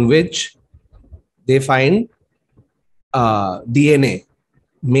on which they find DNA.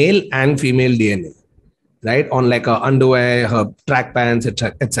 Male and female DNA, right? On like her underwear, her track pants,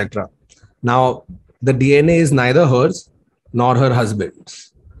 etc. Now, the DNA is neither hers nor her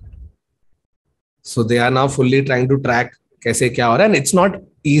husband's. So they are now fully trying to track kaise kya ho raha hai, and it's not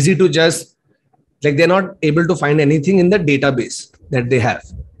easy to just they're not able to find anything in the database that they have,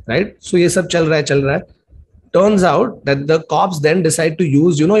 right? So ye sab chal raha hai. Turns out that the cops then decide to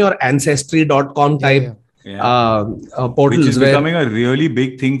use your ancestry.com type. Portals, which is becoming a really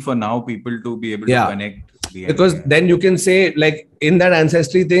big thing for now, people to be able to connect because then you can say like in that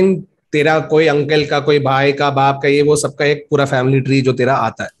ancestry thing तेरा कोई uncle का कोई भाई का बाप का ये वो सबका एक पूरा family tree जो तेरा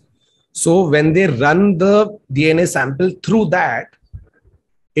आता है. So when they run the DNA sample through that,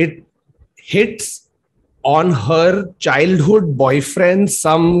 it hits on her childhood boyfriend,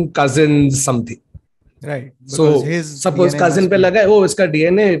 some cousins, something. Right. So suppose cousin पे लगा है, वो इसका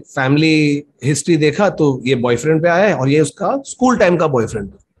DNA family history देखा तो ये boyfriend पे आया है और ये उसका school time का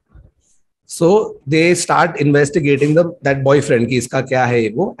boyfriend. So they start investigating that boyfriend कि इसका क्या है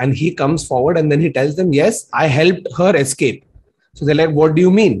वो, and he comes forward and then he tells them, yes, I helped her escape. So they're like, what do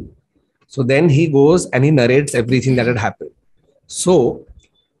you mean? So then he goes and he narrates everything that had happened. So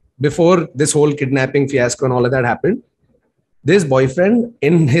before this whole kidnapping fiasco and all of that happened, this boyfriend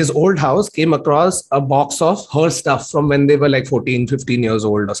in his old house came across a box of her stuff from when they were like 14, 15 years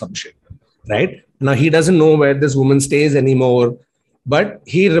old or some shit. Right? Now he doesn't know where this woman stays anymore, but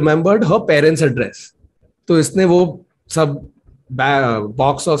he remembered her parents' address. So इसने वो सब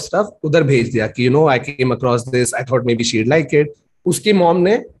box of stuff उधर भेज दिया कि I came across this, I thought maybe she'd like it. उसकी mom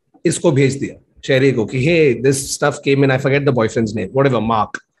ने इसको भेज दिया शेरी को कि hey, this stuff came in, I forget the boyfriend's name, whatever,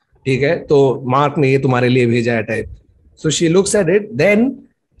 Mark. ठीक है, तो Mark ने ये तुम्हारे लिए भेजा है type. So she looks at it, then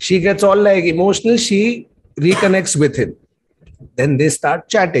she gets all like emotional, she reconnects with him. Then they start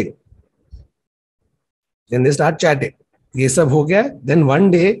chatting. ये सब हो गया. Then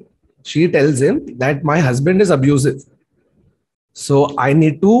one day she tells him that my husband is abusive, so I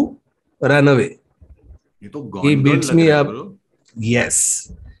need to run away. He beats me up.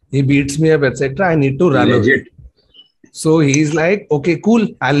 Yes, he beats me up, etc. I need to run away. So he's like, okay, cool,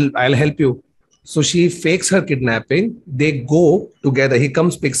 I'll help you. So she fakes her kidnapping. They go together. He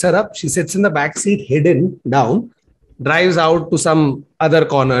comes, picks her up. She sits in the back seat, hidden down, drives out to some other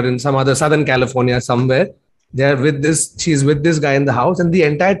corner in some other Southern California somewhere. She's with this guy in the house, and the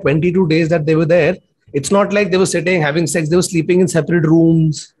entire 22 days that they were there, it's not like they were sitting having sex. They were sleeping in separate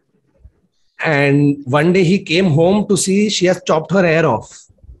rooms. And one day he came home to see she has chopped her hair off.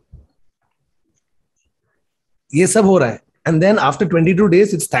 ये सब हो रहा है. And then after 22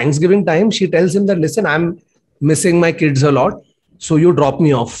 days, it's Thanksgiving time. She tells him that, listen, I'm missing my kids a lot, so you drop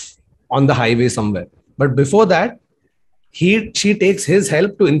me off on the highway somewhere. But before that, she takes his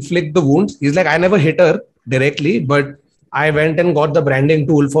help to inflict the wounds. He's like, I never hit her directly, but I went and got the branding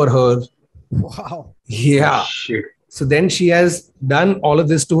tool for her. Wow. Yeah. Shit. So then she has done all of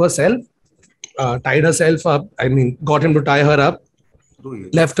this to herself, tied herself up. I mean, got him to tie her up,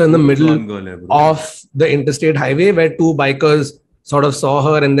 left her in the middle of the interstate highway where two bikers sort of saw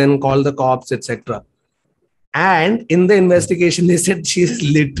her and then called the cops, etc. And in the investigation, they said she's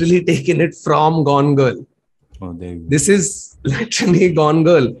literally taken it from Gone Girl. Oh, there you go. This is literally Gone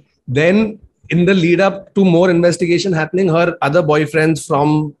Girl. Then in the lead up to more investigation happening, her other boyfriends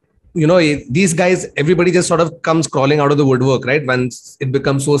from, these guys, everybody just sort of comes crawling out of the woodwork, right? Once it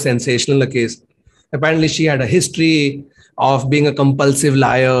becomes so sensational a case. Apparently she had a history of being a compulsive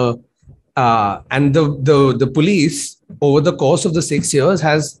liar. And the police over the course of the 6 years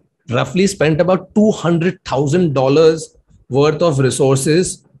has roughly spent about $200,000 worth of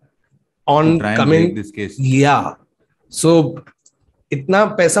resources on coming this case. Yeah. So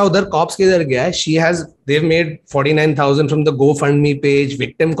itna paisa udhar cops ke idhar gaya hai. They've made 49,000 from the GoFundMe page,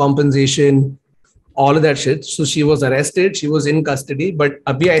 victim compensation, all of that shit. So she was arrested. She was in custody. But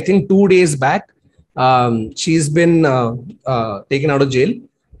abhi, I think 2 days back, she's been taken out of jail.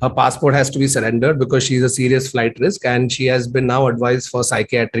 Her passport has to be surrendered because she's a serious flight risk, and she has been now advised for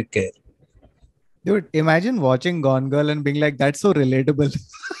psychiatric care. Dude, imagine watching Gone Girl and being like, that's so relatable.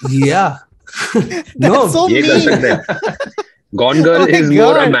 Yeah. That's so ये कर mean. सकते हैं. Gone Girl Oh my is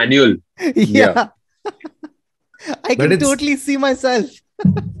more a God. manual. Yeah. I But can it's- totally see myself.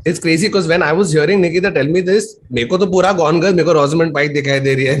 It's crazy because when I was hearing Nikita tell me this, मेरे को तो पूरा Gone Girl, मेरे को Rosamund Pike दिखाई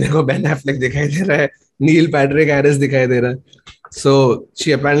दे रही है, मेरे को Ben Affleck दिखाई दे रहा है, Neil Patrick Harris दिखाई दे रहा है. So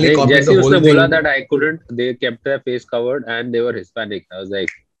she apparently copied जैसे the whole उसने thing. बोला that I couldn't, they kept their face covered and they were Hispanic. I was like,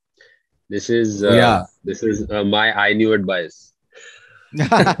 this is I knew it bias.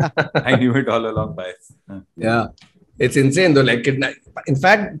 I knew it all along, bias. Yeah, it's insane though. Like in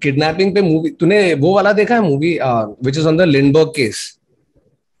fact, kidnapping पे movie. तूने वो वाला देखा है movie which is on the Lindbergh case.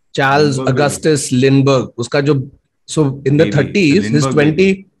 Charles Lindbergh Augustus Lindbergh. उसका जो so in the Baby. 30s, his Lindbergh 20.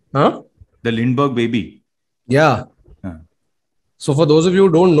 baby. Huh? The Lindbergh baby. Yeah. So for those of you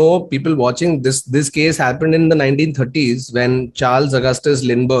who don't know, people watching this case happened in the 1930s when Charles Augustus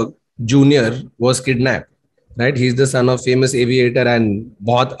Lindbergh Jr. was kidnapped. Right? He's the son of famous aviator and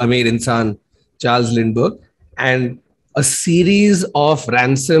बहुत अमीर इंसान Charles Lindbergh. And a series of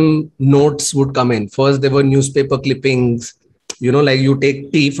ransom notes would come in. First, there were newspaper clippings. Like you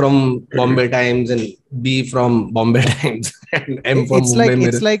take T from Bombay Times and B from Bombay Times and M from Mumbai Mirror.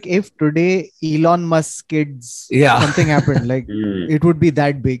 It's like if today Elon Musk's kids, Yeah. something happened, like it would be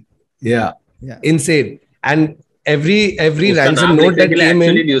that big. Yeah. Yeah. Insane. And every उसका ransom नाम note लिखने that के लिए came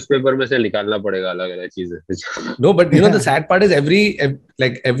actually in. newspaper में से निकालना पड़ेगा अलग-अलग चीजें. No, but Yeah. the sad part is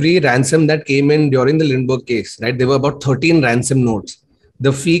every ransom that came in during the Lindbergh case, right? There were about 13 ransom notes.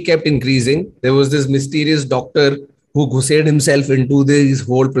 The fee kept increasing. There was this mysterious doctor who ghused himself into these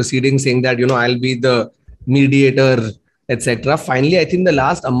whole proceedings saying that, I'll be the mediator, etc. Finally, I think the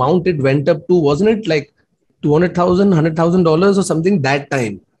last amount it went up to, wasn't it like $200,000, $100,000 or something that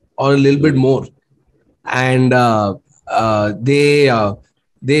time or a little bit more. And they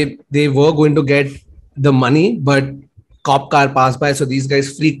were going to get the money, but cop car passed by. So these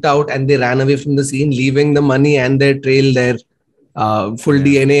guys freaked out and they ran away from the scene, leaving the money and their trail there, full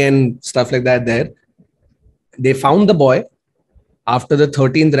DNA and stuff like that there. They found the boy after the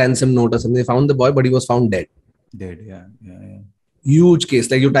 13th ransom note or something. They found the boy, but he was found dead. Yeah. Huge case.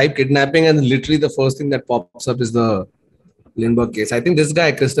 Like you type kidnapping and literally the first thing that pops up is the Lindbergh case. I think this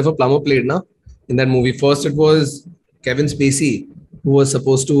guy, Christopher Plummer, played now in that movie. First, it was Kevin Spacey, who was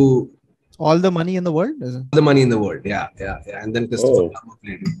supposed to All the money in the world? the money in the world. Yeah. And then Christopher Plummer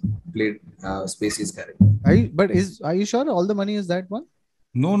played Spacey's character. Are you sure all the money is that one?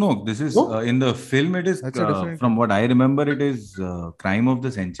 No. This is in the film. It is That's a different from what I remember. It is crime of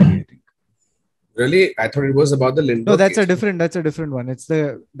the century, I think. Really? I thought it was about the Lindbergh No, that's case. a different one. It's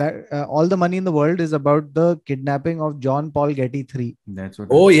all the money in the world is about the kidnapping of John Paul Getty 3. That's what.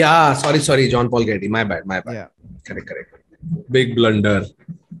 Oh yeah, sorry, John Paul Getty. My bad. Yeah. Correct. Big blunder.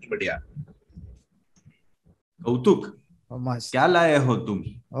 But yeah. Kautuk, Must. क्या लाए हो तुम?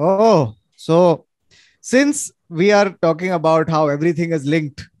 Oh, so since we are talking about how everything is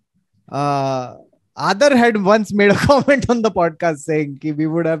linked, Aadar had once made a comment on the podcast saying that we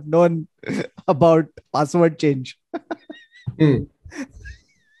would have known about password change.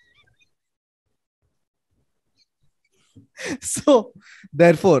 So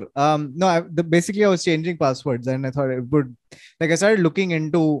therefore, basically I was changing passwords and I thought it would, like I started looking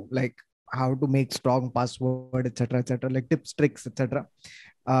into like how to make strong password, etc., like tips, tricks, etc.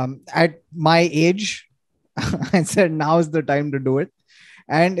 At my age, I said now is the time to do it.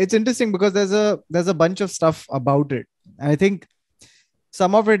 And it's interesting because there's a bunch of stuff about it. I think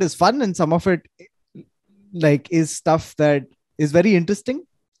some of it is fun and some of it like is stuff that is very interesting.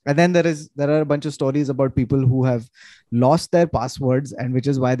 And then there are a bunch of stories about people who have lost their passwords and which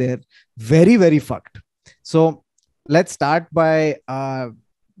is why they're very, very fucked. So let's start with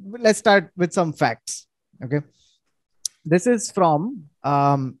some facts. Okay. This is from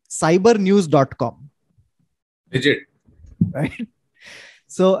cybernews.com. Legit. Right.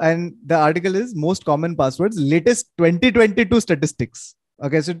 So, and the article is most common passwords, latest 2022 statistics.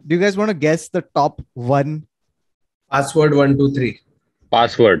 Okay. So do you guys want to guess the top one? Password 123.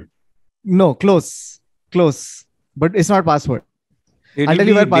 Password. No, close, but it's not password. It'll I'll tell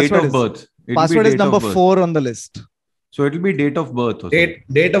you be where date password of is. birth. It'll Password be is date number of birth. 4 on the list. So it'll be date of birth.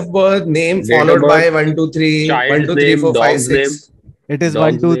 Date of birth, name Date of followed by birth, 1, 2, 3, child's 1, 2, 3, name, 4, 5, dog's 6. It is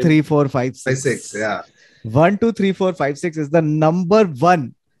Dog's 1, 2, name. 3, 4, 5, 5, 6. 6. Yeah. 1, 2, 3, 4, 5, 6 is the number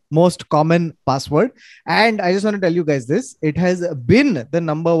one most common password. And I just want to tell you guys this. It has been the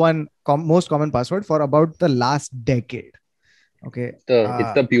number one most common password for about the last decade. Okay. It's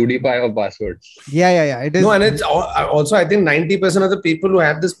the PewDiePie of passwords. Yeah. It is. No, and it's also, I think 90% of the people who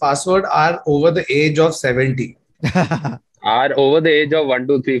have this password are over the age of 70. Are over the age of 1,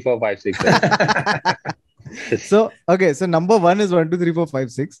 2, 3, 4, 5, 6. So, okay. So number 1 is 1, 2, 3, 4,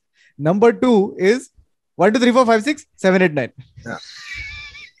 5, 6. Number 2 is 1, 2, 3, 4, 5, 6, 7, 8, 9. Yeah.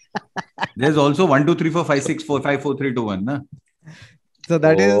 There's also 1, 2, 3, 4, 5, 6, 4, 5, 4, 3, 2, 1. Na? So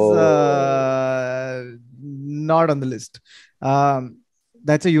that is not on the list.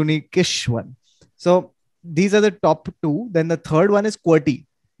 That's a unique-ish one. So these are the top 2. Then the third one is QWERTY,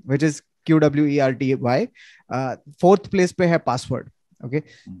 which is QWERTY. Fourth place pe hai password. Okay.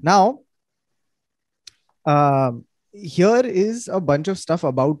 Now, here is a bunch of stuff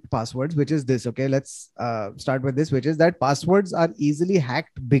about passwords, which is this. Okay, let's start with this, which is that passwords are easily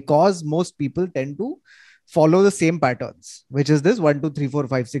hacked because most people tend to follow the same patterns, which is this 1, 2, 3, 4,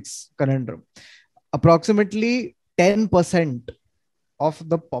 5, 6 conundrum. Approximately 10% of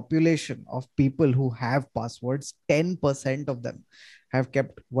the population of people who have passwords, 10% of them have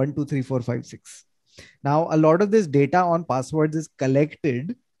kept 1, 2, 3, 4, 5, 6. Now, a lot of this data on passwords is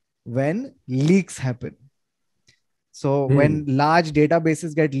collected when leaks happen. So when large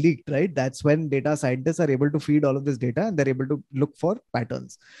databases get leaked, right, that's when data scientists are able to feed all of this data and they're able to look for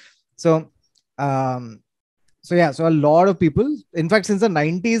patterns. So a lot of people, in fact, since the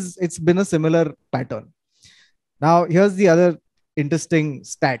 90s, it's been a similar pattern. Now, here's the other interesting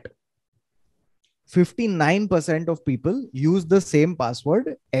stat. 59% of people use the same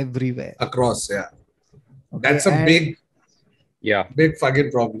password everywhere. Across, yeah. Okay, That's a big fucking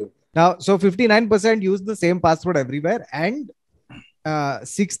problem. Now, so 59% use the same password everywhere and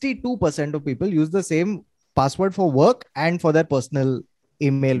 62% of people use the same password for work and for their personal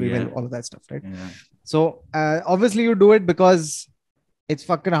email, all of that stuff, right? Yeah. So obviously you do it because it's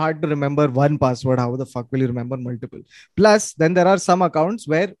fucking hard to remember one password. How the fuck will you remember multiple? Plus, then there are some accounts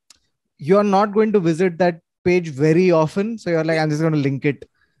where you're not going to visit that page very often. So you're like, I'm just going to link it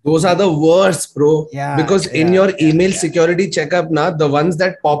Those are the worst, bro. Yeah, Because in your email security checkup, the ones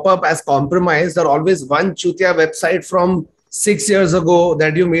that pop up as compromised are always one chutia website from 6 years ago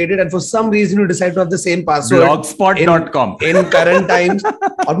that you made it, and for some reason you decide to have the same password. Blogspot.com. in current times.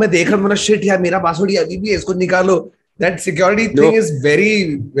 और मैं देख रहा हूँ shit यार मेरा password ही अभी भी है, इसको निकालो. That security thing is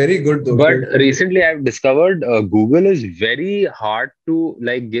very, very good though. But recently I've discovered Google is very hard to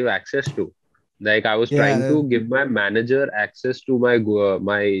like give access to. Like I was trying to give my manager access to my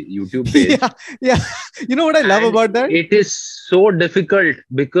my YouTube page. Yeah. You know what I love about that? It is so difficult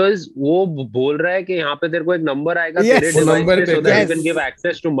because वो बोल रहा है कि यहाँ पे तेरे को एक number आएगा तेरे device पे, so that you can give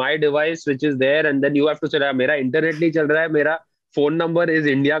access to my device which is there, and then you have to say मेरा internet नहीं चल रहा है, मेरा phone number is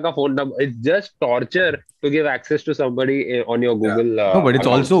India का phone number. It's just torture to give access to somebody on your Google. No, but it's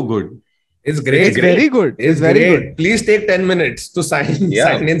also good. It's great. It's very good. It's very good. Please take 10 minutes to sign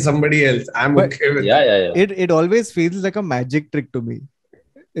in somebody else. I'm okay with that. It always feels like a magic trick to me.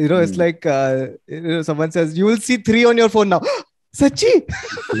 You know, it's like someone says, you will see 3 on your phone now. Sachi?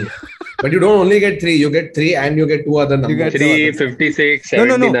 But you don't only get 3. You get 3 and you get 2 other numbers. 3, 56,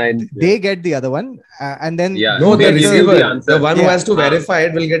 79. No. They get the other one. And then... No, the receiver. The one who has to verify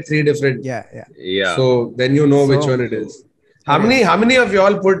it will get 3 different. Yeah. So then you know which one it is. How many of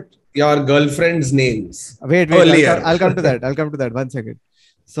y'all put your girlfriend's names? Wait. I'll come to that. 1 second.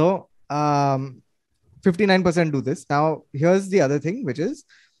 So, 59% do this. Now, here's the other thing, which is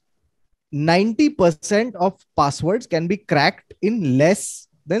 90% of passwords can be cracked in less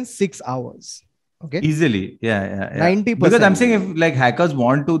than 6 hours. Okay. Easily. Yeah. 90%. Because I'm saying if like hackers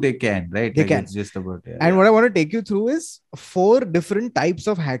want to, they can, right? They can. It's just about And what I want to take you through is 4 different types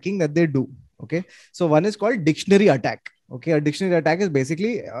of hacking that they do. Okay. So one is called dictionary attack. Okay. A dictionary attack is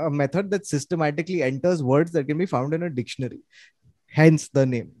basically a method that systematically enters words that can be found in a dictionary. Hence the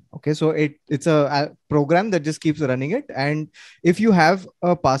name. Okay. So it's a program that just keeps running it. And if you have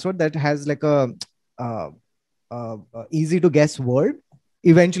a password that has like a easy to guess word,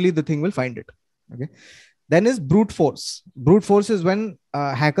 eventually the thing will find it. Okay. Then is brute force. Brute force is when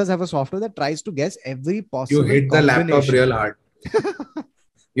hackers have a software that tries to guess every possible You hit the laptop real hard.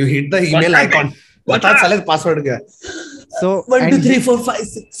 You hit the email icon. What are password? So 1, 2, 3, 4, 5,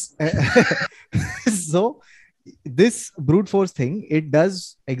 6. So this brute force thing, it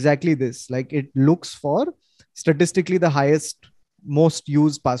does exactly this. Like it looks for statistically the highest, most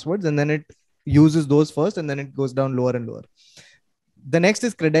used passwords, and then it uses those first, and then it goes down lower and lower. The next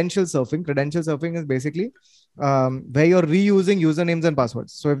is credential surfing. Credential surfing is basically where you're reusing usernames and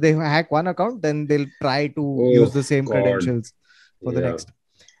passwords. So if they hack one account, then they'll try to use the same credentials for the next.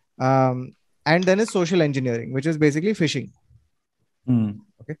 And then is social engineering, which is basically phishing.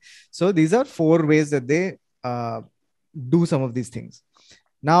 Okay. So these are 4 ways that they do some of these things.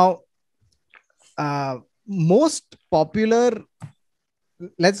 Now, most popular,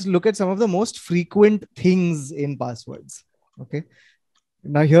 let's look at some of the most frequent things in passwords. Okay.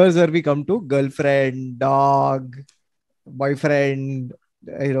 Now here's where we come to girlfriend, dog, boyfriend,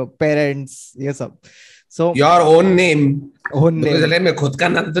 parents. Yes, sir. So your own name.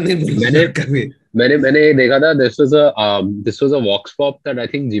 मैंने देखा था this was a vox pop that I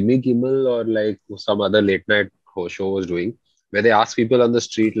think Jimmy Kimmel or like some other late night show was doing, where they ask people on the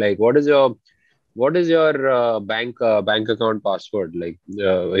street like, what is your bank account password, like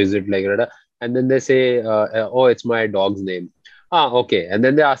is it like, and then they say oh, it's my dog's name. Okay. And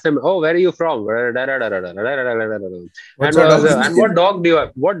then they ask them, oh, where are you from? And what dog do you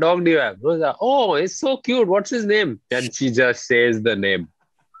have? What dog do you have? Oh, it's so cute. What's his name? And she just says the name.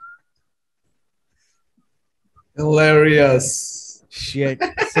 Hilarious. Shit.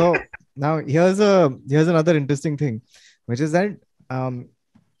 So now here's another interesting thing, which is that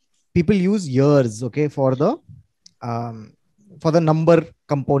people use years, okay, for the number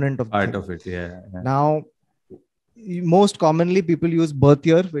component of part of it. Yeah. Now, most commonly people use birth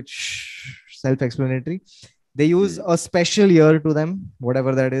year, which self-explanatory. They use a special year to them,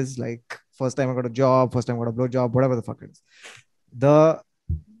 whatever that is, like first time I got a job, first time I got a blow job, whatever the fuck it is. The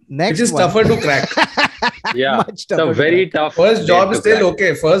next Which is tougher to crack. Yeah, it's a very tough. First job is still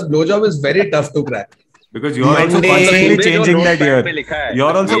okay. First blow job is very tough to crack. Because you're also constantly changing that year.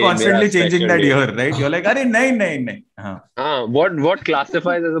 You're also constantly changing that year, right? You're like, "Arey, nahin." What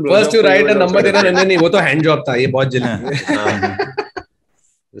classifies as a blow First you write a number, then nahi, wo to hand job tha. Ye bahut jaldi.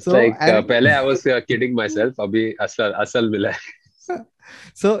 It's like pehle I was kidding myself. Abhi asal mila.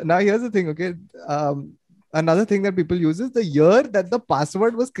 So now here's the thing, okay? Another thing that people use is the year that the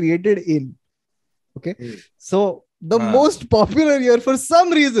password was created in. Okay, so the most popular year for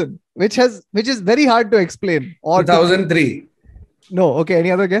some reason, which is very hard to explain. Or 2003. No, okay.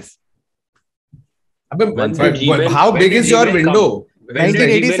 Any other guess? How big is your window? When did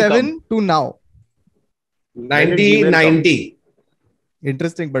Gmail 1987 to now. 1990.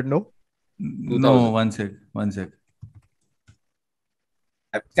 Interesting, but no. No, one sec.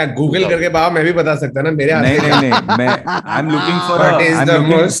 क्या Google करके बाबा मैं भी बता सकता ना मेरे हाथ में नहीं मैं I'm looking for what is I'm the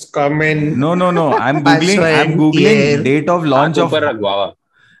looking most common no I'm googling date of launch of ऊपर रख बाबा.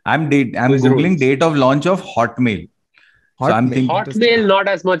 I'm Quiz googling rules. date of launch of Hotmail. So I'm thinking Hotmail not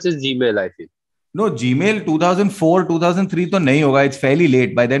as much as Gmail, I feel. no, Gmail 2004 2003 तो नहीं होगा. It's fairly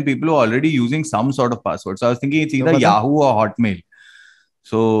late. By then people were already using some sort of password. So I was thinking it's either Yahoo or Hotmail.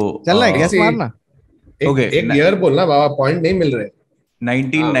 So चल ना guess मारना. Okay, एक year बोलना बाबा point नहीं मिल रहे.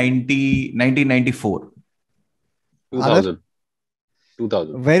 1994. 2000.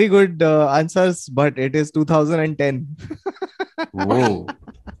 Very good answers, but it is 2010. Whoa.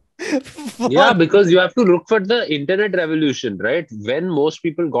 Yeah, because you have to look for the internet revolution, right? When most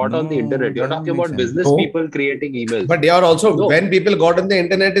people got on the internet. You're talking about business people creating emails. But you're also when people got on the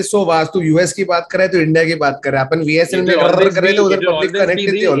internet is so vast. तो US की बात करे तो India की बात करे. अपन VSN में करे तो उधर public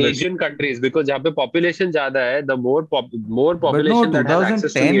connected थी already. Asian countries, because जहाँ पे population ज़्यादा है, the more population that has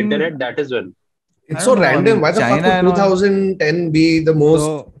access to the internet, that is when. It's so random. Why the fuck would 2010 be the most?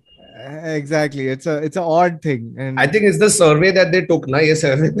 So, exactly, it's a odd thing, and I think it's the survey that they took. ना ये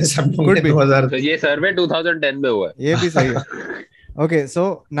survey में सब लोग ने 2000. So ये survey 2010 में हुआ है. ये भी सही है. Okay, so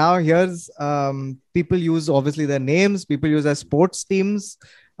now here's people use obviously their names. People use their sports teams,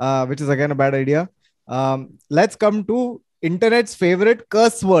 which is again a bad idea. Let's come to internet's favorite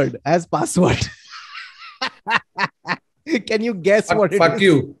curse word as password. Can you guess what it is? Fuck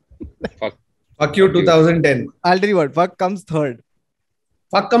you. Fuck you 2010. I'll tell you what. Fuck comes third.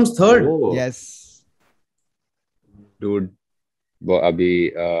 Fuck comes third. Oh. Yes. Dude.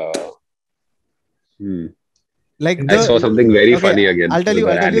 Abhi, Like I saw something very funny again. I'll tell you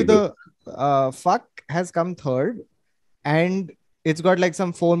the fuck has come third, and it's got like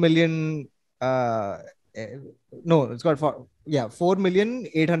some 4 million. No, it's got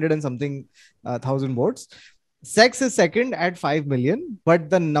 4,800,000 and something thousand votes. Sex is second at 5 million, but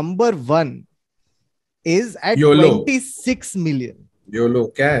the number one is at YOLO. 26 million. YOLO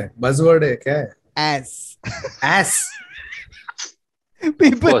क्या है? Buzzword है क्या है? Ass. Ass.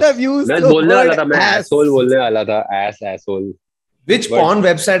 People have used मैं the बोलने वाला word था, मैं ass. asshole बोलने वाला था. Asshole. Which porn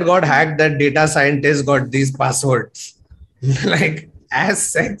website got hacked that data scientists got these passwords? Like ass,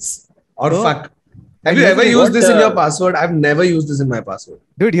 sex, or No. fuck. Have you ever used this in your password? I've never used this in my password.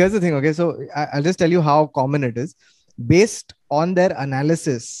 Dude, here's the thing. Okay, so I'll just tell you how common it is. Based on their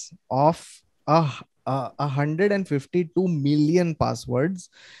analysis of 152 million passwords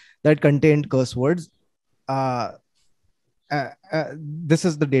that contained curse words, this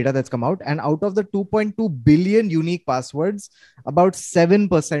is the data that's come out. And out of the 2.2 billion unique passwords, about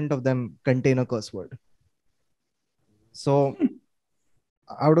 7% of them contain a curse word. So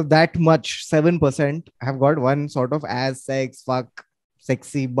out of that much, 7% have got one sort of ass, sex, fuck,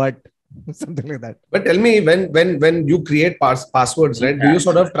 sexy, butt, something like that. But tell me, when you create passwords, right? Do you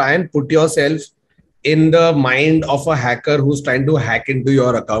sort of try and put yourself in the mind of a hacker who's trying to hack into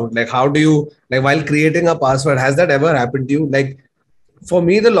your account? Like, how do you, like, while creating a password, has that ever happened to you? Like, for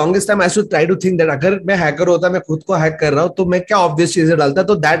me, the longest time I should try to think that अगर मैं hacker होता, मैं खुद को hack कर रहा हूँ, तो मैं क्या obvious चीजें डालता,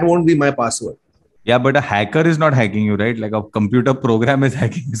 तो that won't be my password. Yeah, but a hacker is not hacking you, right? Like a computer program is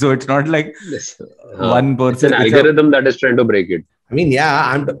hacking. So it's not like one person. It's an algorithm that is trying to break it. I mean,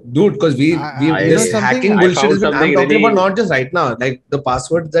 yeah, dude, because we this hacking bullshit is. I'm talking about not just right now, like the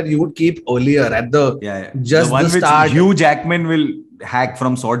passwords that you would keep earlier at the just the one the start. Which Hugh Jackman will hack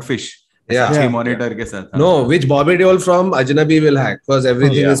from Swordfish. Monitor ke sath. No, which Bobby Deol from Ajnabi will hack because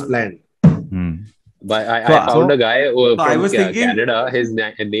everything is planned. But I found a guy from Canada. His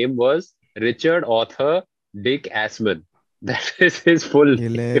name was Richard Arthur Dick Assman. That is his full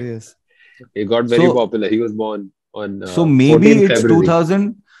Hilarious. He got very popular. He was born on so maybe it's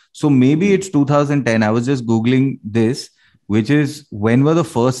 2000. So maybe it's 2010. I was just Googling this, which is when were the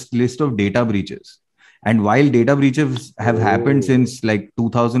first list of data breaches? And while data breaches have happened since like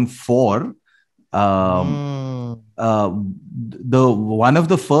 2004, the one of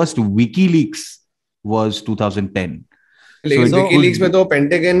the first WikiLeaks was 2010. लेकिन WikiLeaks में तो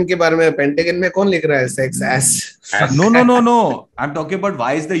Pentagon के बारे में Pentagon में कौन लिख रहा है sex ass? No. I'm talking about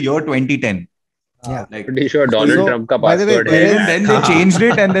why is the year 2010? Yeah, like pretty sure Donald Trump ka password. Then they changed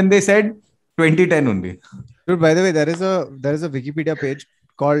it and then they said 2010 only. Dude, by the way, there is a Wikipedia page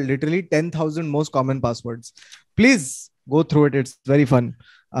called literally 10,000 most common passwords. Please go through it. It's very fun.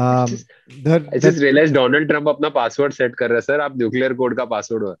 I just realized Donald Trump अपना password set कर रहा है. Sir, आप nuclear code का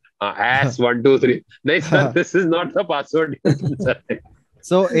password हो. Ass 1 2 3. नहीं sir, this is not the password.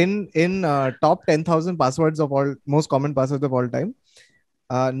 So in top 10,000 passwords of all most common passwords of all time,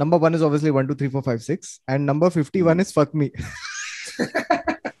 Number 1 is obviously 1, 2, 3, 4, 5, 6. And number 51 is fuck me.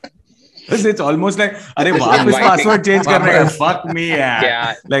 It's almost like, अरे Just वापस inviting- password change करने का, fuck me यार.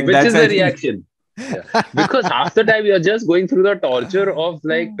 Yeah, Like which that's is the actually- reaction. Yeah. Because half the time you're just going through the torture of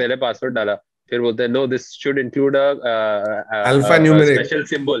like पहले password डाला, फिर बोलते हैं no, this should include a Alphanumeric. special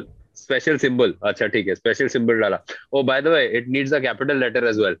symbol. Special symbol. अच्छा ठीक है, special symbol डाला. Oh, by the way, it needs a capital letter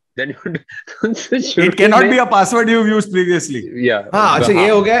as well. Then you It cannot be a password you've used previously. Yeah. हाँ अच्छा ये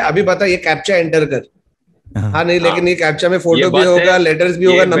हो गया. अभी बता ये कैप्चा एंटर कर. हाँ नहीं लेकिन ये कैप्चा में फोटो भी होगा, लेटर्स भी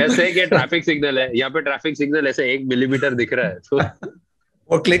होगा, नंबर. वैसे कि ट्रैफिक सिग्नल है, यहाँ पे ट्रैफिक सिग्नल ऐसे 1 मिलीमीटर दिख रहा है, तो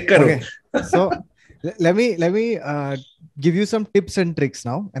वो क्लिक करो. Okay. So let me give you some tips and tricks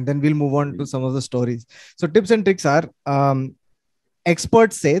now, and then we'll move on to some of the stories. So tips and tricks are,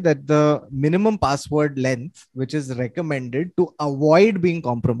 experts say that the minimum password length which is recommended to avoid being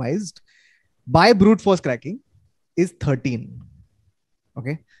compromised by brute force cracking is 13.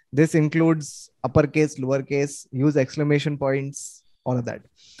 Okay, this includes uppercase, lowercase, use exclamation points, all of that.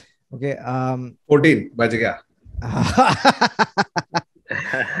 Okay, 14 बच गया.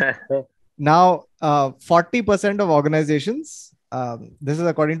 Now, 40% of organizations, this is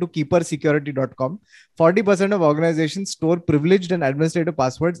according to keepersecurity.com, 40% of organizations store privileged and administrative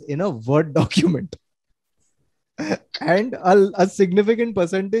passwords in a Word document. And a significant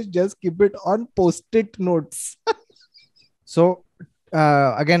percentage just keep it on post-it notes. So,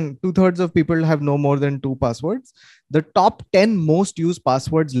 again, 2/3 of people have no more than 2 passwords. The top 10 most used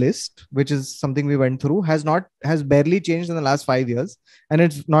passwords list, which is something we went through, has barely changed in the last 5 years, and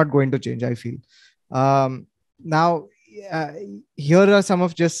it's not going to change, I feel. Now, here are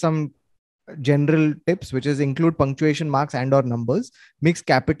some general tips, which is include punctuation marks and or numbers, mix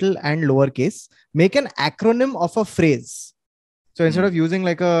capital and lowercase, make an acronym of a phrase. So instead of using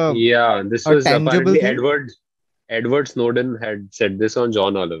like a this a was tangible apparently thing? Edward Snowden had said this on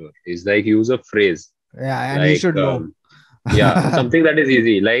John Oliver. He's like, use a phrase. Yeah, and like, he should know. Something that is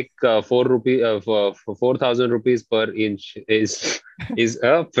easy, like 4,000 rupees per inch is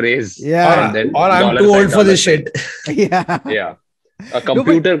a phrase. Yeah. And then Or I'm dollar too sign, old for dollar this sign. shit. Yeah. Yeah. A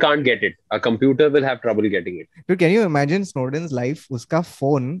computer can't get it. A computer will have trouble getting it. Dude, can you imagine Snowden's life? उसका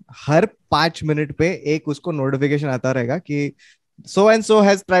phone हर 5 minute पे एक उसको notification आता रहेगा कि so and so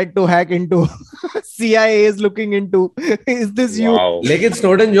has tried to hack into CIA is looking into. Is this you? Wow. लेकिन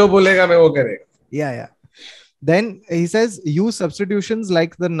Snowden जो बोलेगा मैं वो करेगा. Yeah. Then he says use substitutions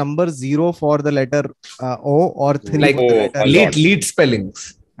like the number 0 for the letter O or 3 Like for the letter lead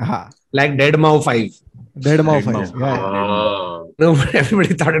spellings. Aha. Like Deadmau 5. Deadmau5. Deadmau5. Yeah. No,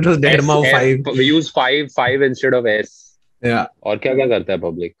 everybody thought it was Deadmau 5. We use 5 instead of S. Yeah. और क्या करता है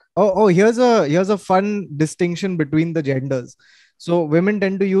public? Oh, here's a fun distinction between the genders. So women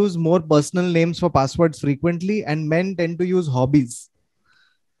tend to use more personal names for passwords frequently, and men tend to use hobbies.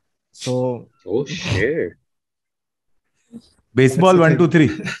 So Oh shit. Baseball That's 1, the 2, 3.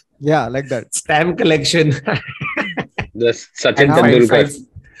 yeah, like that. Stamp collection. The Sachin And Tendulkar.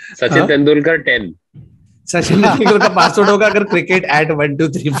 Sachin Huh? Tendulkar 10. Sachin Tendulkar का password होगा अगर cricket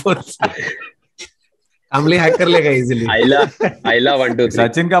 @1234. हमले hack कर लेगा easily. Aila 1, 2, 3.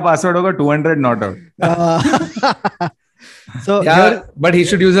 Sachin का password होगा 200 not out. So Yeah, but he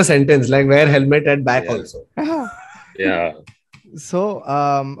should use a sentence like wear helmet at back Yeah. also. Yeah. So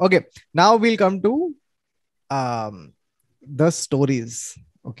okay, now we'll come to the stories,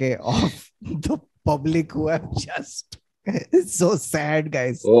 okay, of the public who have just it's so sad,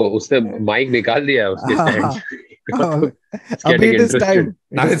 guys. Oh, उसने mic निकाल दिया उसके stand. It's Abhi getting it is time. interested.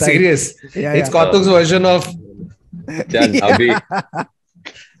 Now It is it's time. serious. Yeah, It's Kautuk's version of चल अभी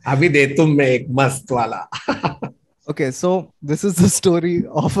अभी दे तुम में एक मस्त वाला. Okay, so this is the story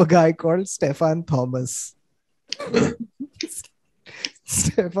of a guy called Stefan Thomas.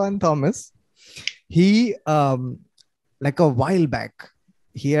 Stefan Thomas, he like a while back,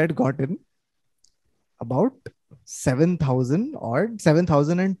 he had gotten about 7,000 or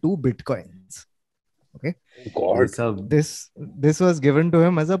 7,002 bitcoins. Okay, God. this was given to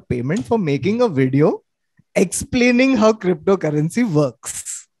him as a payment for making a video explaining how cryptocurrency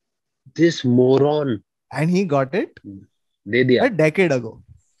works, This moron. and he got it दे दिया. a decade ago.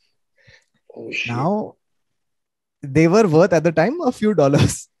 Oh shit. Now they were worth at the time a few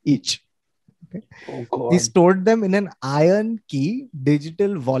dollars each. Oh God. He stored them in an iron key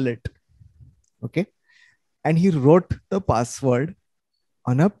digital wallet. Okay. And he wrote the password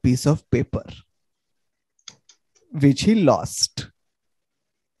on a piece of paper, which he lost.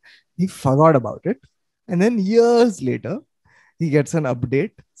 He forgot about it. And then years later, he gets an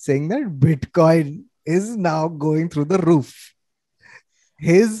update saying that Bitcoin is now going through the roof.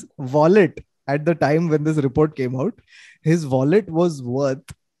 His wallet at the time when this report came out, his wallet was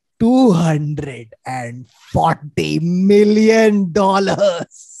worth $240 million.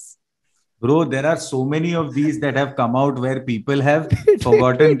 Bro, there are so many of these that have come out where people have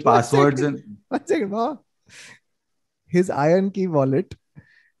forgotten passwords and One second, no. His Iron Key wallet,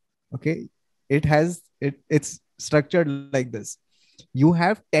 okay, it's structured like this. You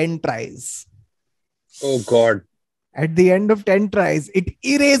have 10 tries. Oh God. At the end of 10 tries, it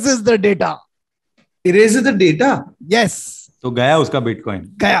erases the data. Erases the data. Yes. तो गया उसका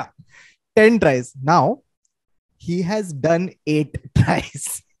Bitcoin. Gaya. 10 tries. Now, he has done 8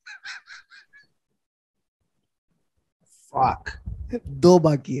 tries. Fuck. 2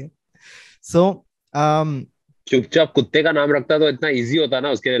 बाकी है. So, चुपचाप कुत्ते का नाम रखता तो इतना इजी होता ना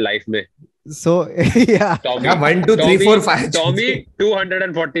उसके लाइफ में. So, yeah. Tommy, Yeah, 1, 2, 3, 4, 5. Tommy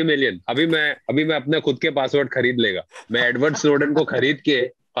 240 million. अभी मैं अपने खुद के पासवर्ड खरीद लेगा. मैं एडवर्ड स्नोडन को खरीद के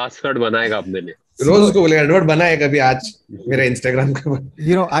पासवर्ड बनाएगा अपने लिए. रोज उसको बोलेगा एडवर्ड बनाए कभी आज मेरे इंस्टाग्राम का.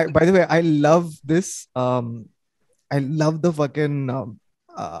 You know, by the way, I love this. I love the fucking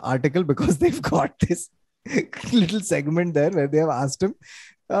article because they've got this little segment there where they have asked him,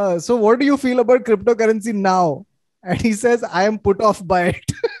 so what do you feel about cryptocurrency now? And he says, I am put off by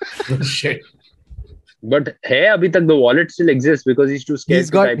it. Oh, shit. But hey, abhi tak the wallet still exists because he's too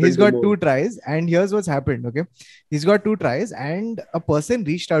scared. He's got 2 tries, and here's what's happened. Okay, he's got 2 tries, and a person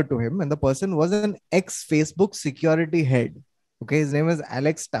reached out to him, and the person was an ex-Facebook security head. Okay, his name is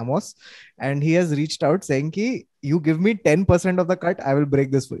Alex Stamos, and he has reached out saying, "Ki you give me 10% of the cut, I will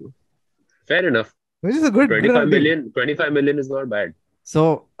break this for you." Fair enough. Which is a good 25 million. 25 million is not bad.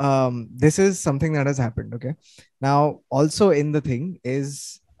 So this is something that has happened. Okay, now also in the thing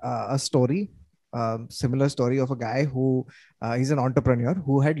is a story. Similar story of a guy who he's an entrepreneur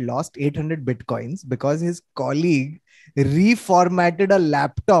who had lost 800 bitcoins because his colleague reformatted a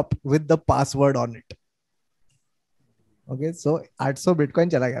laptop with the password on it. Okay, so 800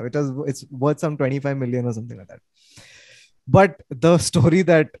 bitcoin chala gaya, it's worth some 25 million or something like that. But the story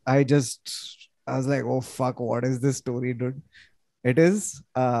that I was like, oh fuck, what is this story, dude? It is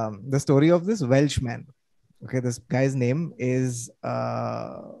the story of this Welsh man. Okay, this guy's name is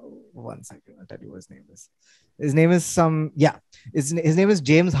one second, I'll tell you what his name is. His name is his name is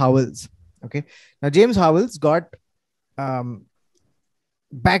James Howells. Okay, now James Howells got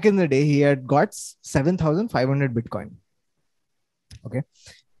back in the day he had got 7,500 bitcoin. Okay,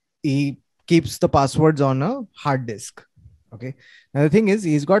 he keeps the passwords on a hard disk. Okay, now the thing is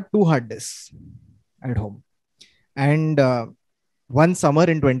he's got 2 hard disks at home, and one summer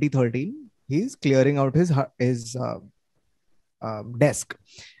in 2013 he's clearing out his desk,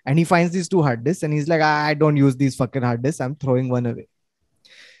 and he finds these 2 hard disks, and he's like, I don't use these fucking hard disks, I'm throwing one away.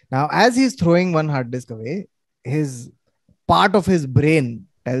 Now as he's throwing one hard disk away, his part of his brain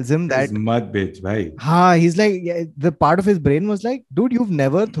tells him that mad bitch, bhai. He's like, yeah, the part of his brain was like, dude, you've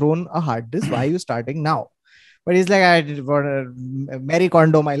never thrown a hard disk, why are you starting now? But he's like, I want to Mary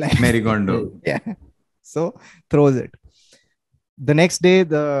Kondo my life. Mary Kondo. Yeah, so throws it. The next day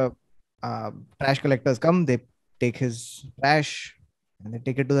the trash collectors come, they take his trash and they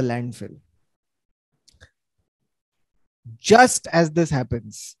take it to the landfill. Just as this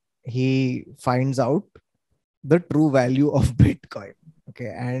happens, he finds out the true value of Bitcoin.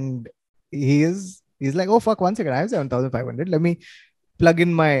 Okay, and he's like, oh fuck, 1 second, I have 7,500. Let me plug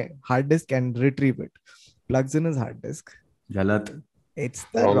in my hard disk and retrieve it. Plugs in his hard disk. Galat. It's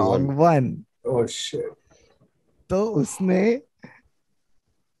the wrong one. Oh shit. So usne,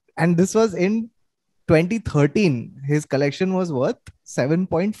 and this was in 2013. His collection was worth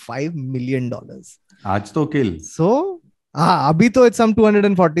 $7.5 million. Aaj to kill. So, abhi to it's some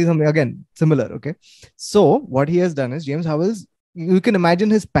 240 something. Again, similar. Okay. So, what he has done is, James Howells, you can imagine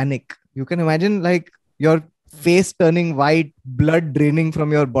his panic. You can imagine like your face turning white, blood draining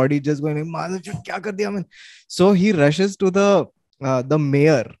from your body, just going, kya kar diya man? So, he rushes to the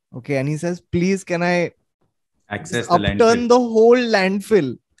mayor. Okay. And he says, please, can I access the upturn landfill? The whole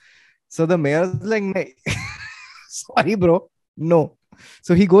landfill? So the mayor is like, sorry, bro. No.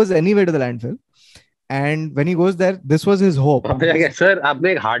 So he goes anyway to the landfill. And when he goes there, this was his hope. Sir,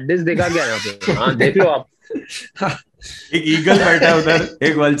 आपने एक hard disk देखा क्या यहाँ पे? हाँ, देख लो आप. एक ईगल बैठा है उधर,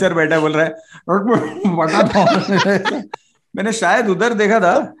 एक वल्चर बैठा है, बोल रहा है मैंने शायद उधर देखा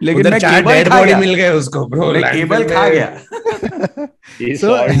था, लेकिन मैं केबल खा गया. मिल गए उसको, bro. मैं केबल खा गया. He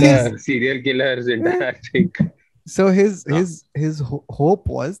saw the serial killers interacting. So his hope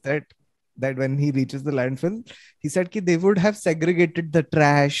was that when he reaches the landfill, he said that they would have segregated the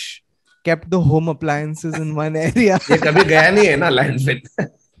trash, kept the home appliances in one area. ये कभी गया नहीं है ना landfill.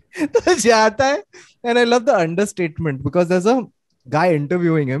 तो जाता है, and I love the understatement because there's a guy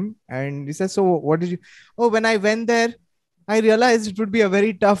interviewing him, and he says, "So what did you? Oh, when I went there, I realized it would be a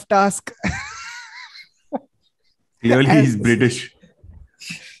very tough task." Clearly, And he's British.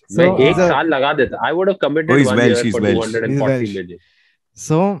 मैं so, एक so, साल लगा देता. I would have committed Oh, he's 1 Welsh, year he's for Welsh. 240 He's million.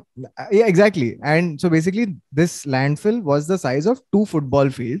 so yeah, exactly. And so basically, this landfill was the size of 2 football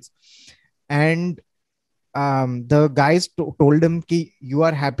fields, and the guys told him ki you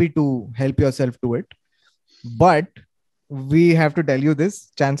are happy to help yourself to it, but we have to tell you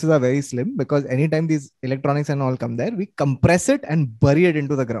this, chances are very slim, because anytime these electronics and all come there, we compress it and bury it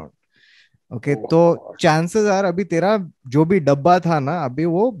into the ground. Okay, तो chances are अभी तेरा जो भी डब्बा था ना, अभी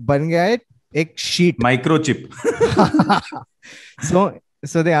वो बन गया है एक sheet. Microchip.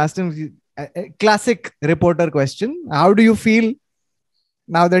 So they asked him a classic reporter question: how do you feel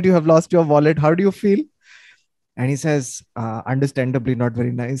now that you have lost your wallet? How do you feel? And he says, understandably not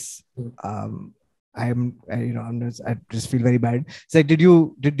very nice. I just feel very bad. It's like, did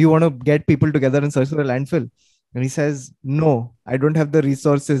you want to get people together and search for a landfill? And he says, no, I don't have the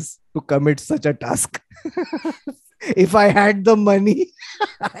resources to commit such a task. If I had the money,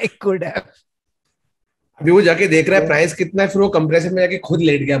 I could have. अभी वो जाके देख रहा है price कितना है, फिर वो कंप्रेसर में जाके खुद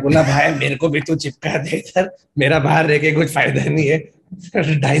लेट गया, बोला भाई मेरे को भी तू चिपका दे इधर, मेरा बाहर रह के कुछ फायदा नहीं है.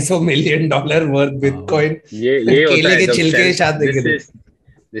 $250 million worth Bitcoin. ये होता केले है के छिलके के साथ देखे.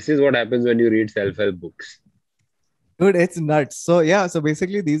 This is what happens when you read self-help books. Dude, it's nuts. So yeah, so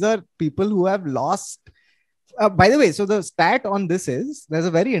basically these are people who have lost. By the way, so the stat on this is, there's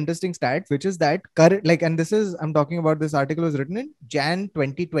a very interesting stat, which is that and this is, I'm talking about, this article was written in Jan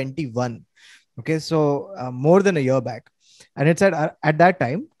 2021. Okay, so more than a year back. And it said at that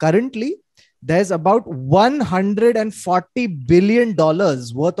time, currently, there's about $140 billion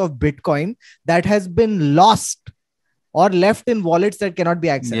worth of Bitcoin that has been lost or left in wallets that cannot be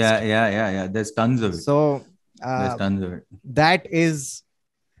accessed. Yeah. There's tons of it. So there's tons of it. That is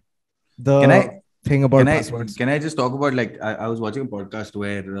the thing about passwords. Can I just talk about, like, I was watching a podcast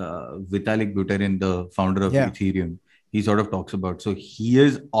where Vitalik Buterin, the founder of Ethereum, he sort of talks about, so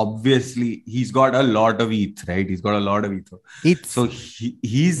he's got a lot of ETH, right? He's got a lot of ETH. So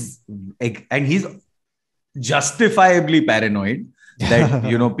he's justifiably paranoid that,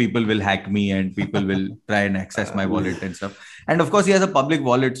 people will hack me and people will try and access my wallet and stuff. And of course, he has a public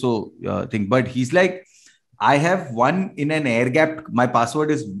wallet, so but he's like, I have one in an air-gapped, my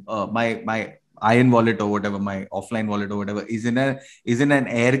password is my iron wallet or whatever, my offline wallet or whatever, is in an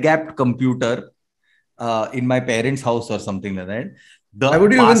air-gapped computer in my parents' house or something like that. Why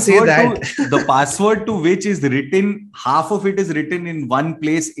would you even say that? The password to which is written, half of it is written in one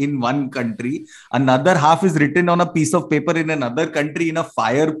place in one country, another half is written on a piece of paper in another country in a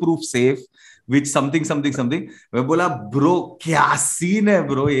fireproof safe, which something. मैं बोला, bro, क्या scene है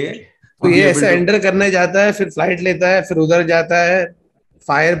bro ये? तो ये ऐसे enter करने जाता है, फिर फ्लाइट लेता है, फिर उधर जाता है,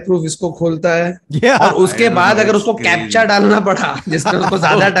 फायर प्रूफ इसको खोलता है, और उसके बाद अगर उसको कैप्चा डालना पड़ा जिसमें उसको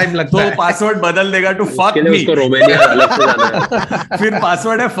ज्यादा टाइम लगता है, तो पासवर्ड बदल देगा टू फक मी, उसको रोमानिया अलग से जाना है. फिर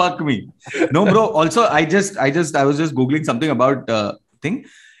पासवर्ड है fuck me. No bro, also I was just googling something about thing.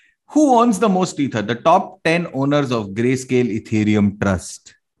 Who owns the most Ether? The top 10 owners of Grayscale Ethereum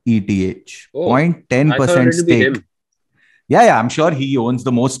Trust, ETH. 0.10% stake. Yeah, I'm sure he owns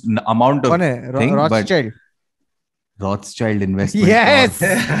the most amount of thing. Rothschild. Rothschild investment. Yes.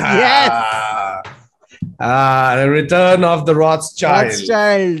 The return of the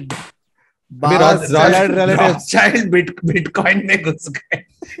Rothschild. Rothschild Bitcoin में घुस गए,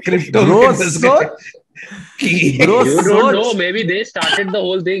 crypto में घुस गए. You don't know. Maybe they started the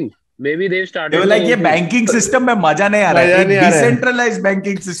whole thing. Maybe they've started. They were like, ये banking system में मजा नहीं आ रहा है. Decentralized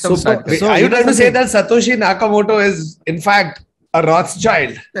banking system. So are you trying to say that Satoshi Nakamoto is in fact a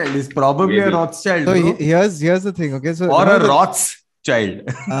Rothschild? He's probably a Rothschild. So here's the thing. Okay, so or a Rothschild.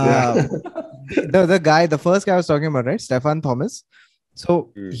 The first guy I was talking about, right? Stefan Thomas.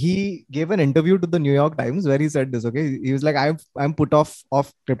 So he gave an interview to the New York Times where he said this. Okay, he was like, I'm put off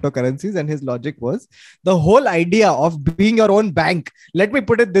cryptocurrencies, and his logic was the whole idea of being your own bank. Let me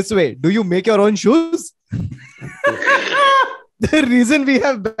put it this way: do you make your own shoes? The reason we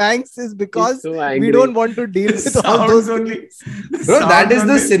have banks is because we don't want to deal with all those only. Bro, that is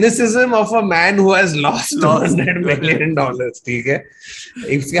the cynicism of a man who has lost $200 million. ठीक है,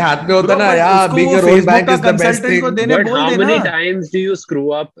 इसके हाथ में होता ना, yeah, being your own bank is the best thing. But how many times do you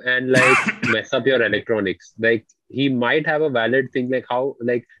screw up and like mess up your electronics? Like, he might have a valid thing, like how,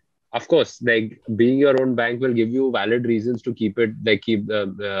 like, of course, like being your own bank will give you valid reasons to keep it, like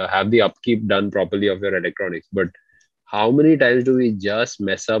have the upkeep done properly of your electronics. But how many times do we just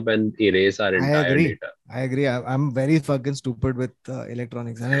mess up and erase our entire data? I agree. I'm very fucking stupid with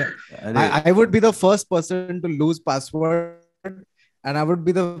electronics. I would be the first person to lose password and I would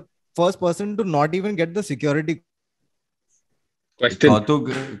be the first person to not even get the security. Question.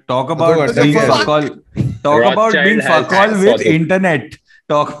 Kautuk, talk about Kautuk, being okay. fuck all. Talk about Rothschild being has fuck all hacked with Kautuk. internet.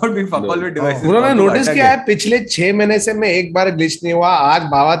 Talk about being fuck all No. with devices. मैंने Kautuk notice अटक किया गया। है पिछले 6 महीने से मैं एक बार ग्लिच नहीं हुआ. आज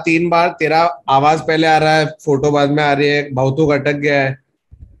बाबा 3 बार तेरा आवाज पहले आ रहा है, फोटो बाद में आ रही है. बहुतुक अटक गया है.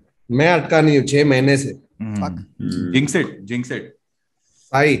 मैं अटका नहीं हूँ 6 महीने से. Jinx it.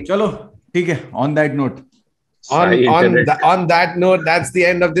 भाई. चलो ठीक है. On that note. On that note, that's the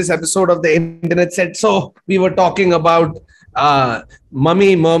end of this episode of the Internet Set. So we were talking about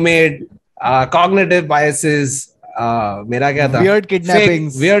mummy, mermaid, cognitive biases. मेरा क्या था? Weird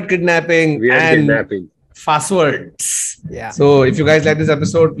kidnappings. Weird kidnapping and fast words. Yeah. So if you guys like this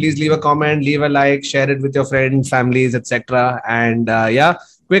episode, please leave a comment, leave a like, share it with your friends, families, etc. And yeah,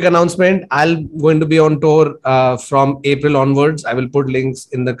 quick announcement. I'm going to be on tour from April onwards. I will put links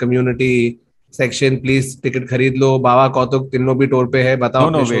in the community section. Please ticket खरीद लो. बाबा कौतुक तीनों भी tour पे है. बताओ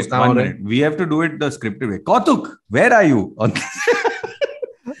No, अपने shows wait, कहाँ हो 1 रहे हैं. minute. We have to do it the scripted way. Kautuk, where are you?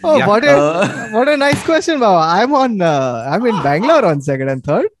 Oh, Yeah. what a nice question, Baba. I'm in Bangalore on 2nd and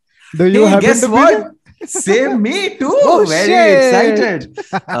 3rd. Do you happen guess to be what? there? Same, me too. Oh, Very shit. excited.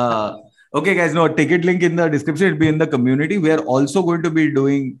 Okay, guys, no, ticket link in the description. It'll be in the community. We are also going to be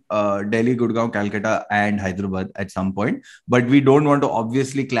doing Delhi, Gurgaon, Calcutta, and Hyderabad at some point. But we don't want to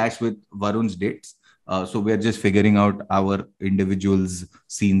obviously clash with Varun's dates. So we are just figuring out our individuals'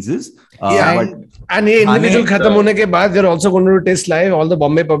 scenes. And ये individual खत्म होने के बाद, we're also going to do test live. All the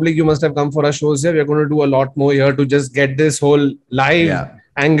Bombay public, you must have come for our shows here. We're going to do a lot more here to just get this whole live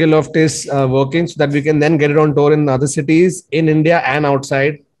angle of this working, so that we can then get it on tour in other cities in India and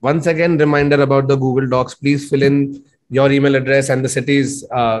outside. Once again, reminder about the Google Docs. Please fill in your email address and the cities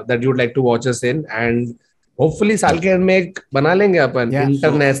that you would like to watch us in, and hopefully साल के end में एक बना लेंगे अपन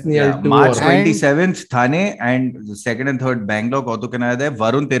international tour. March 27th Thane and 2nd and 3rd Bangalore. Kautuk and Aadar.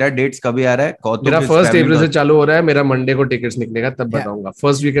 Varun, तेरा dates कभी आ रहा है? Kautuk मेरा is 1st traveling April से चालू हो रहा है. मेरा Monday को tickets निकलेगा, तब बताऊंगा.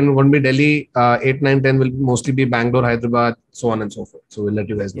 First weekend won't be Delhi. 8, 9, 10 will mostly be Bangalore, Hyderabad, so on and so forth. So we'll let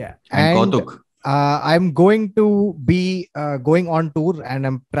you guys know. Yeah. And Kautuk. I'm going to be going on tour, and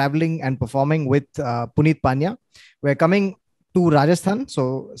I'm traveling and performing with Puneet Panya. We're coming to Rajasthan.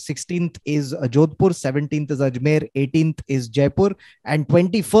 So 16th is Jodhpur, 17th is Ajmer, 18th is Jaipur, and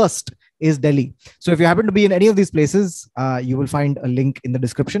 21st is Delhi. So if you happen to be in any of these places, you will find a link in the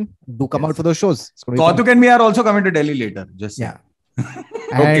description. Do come out for those shows. Kautuk and me are also coming to Delhi later. Just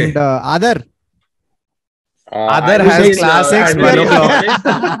And Aadar. Aadar has class at 1 o'clock.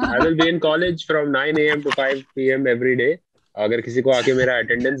 I will be in college from 9 a.m. to 5 p.m. every day. अगर किसी को आके मेरा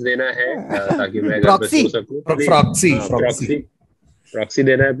attendance देना है ताकि मैं घर पे सो सकूं, प्रॉक्सी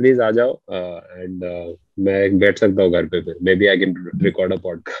देना है, प्लीज आ जाओ. एंड मैं बैठ सकता हूँ घर पे, फिर may B I can record a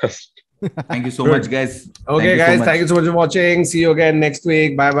podcast. Thank you so much, guys. Okay, guys, thank you so much for watching. See you again next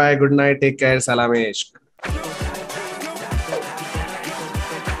week. Bye bye. Good night. Take care. Salamesh.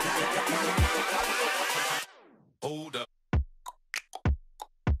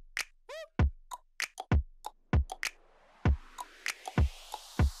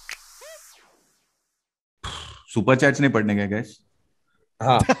 Super chats नहीं पढ़ने गए guys?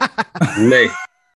 हाँ. नहीं.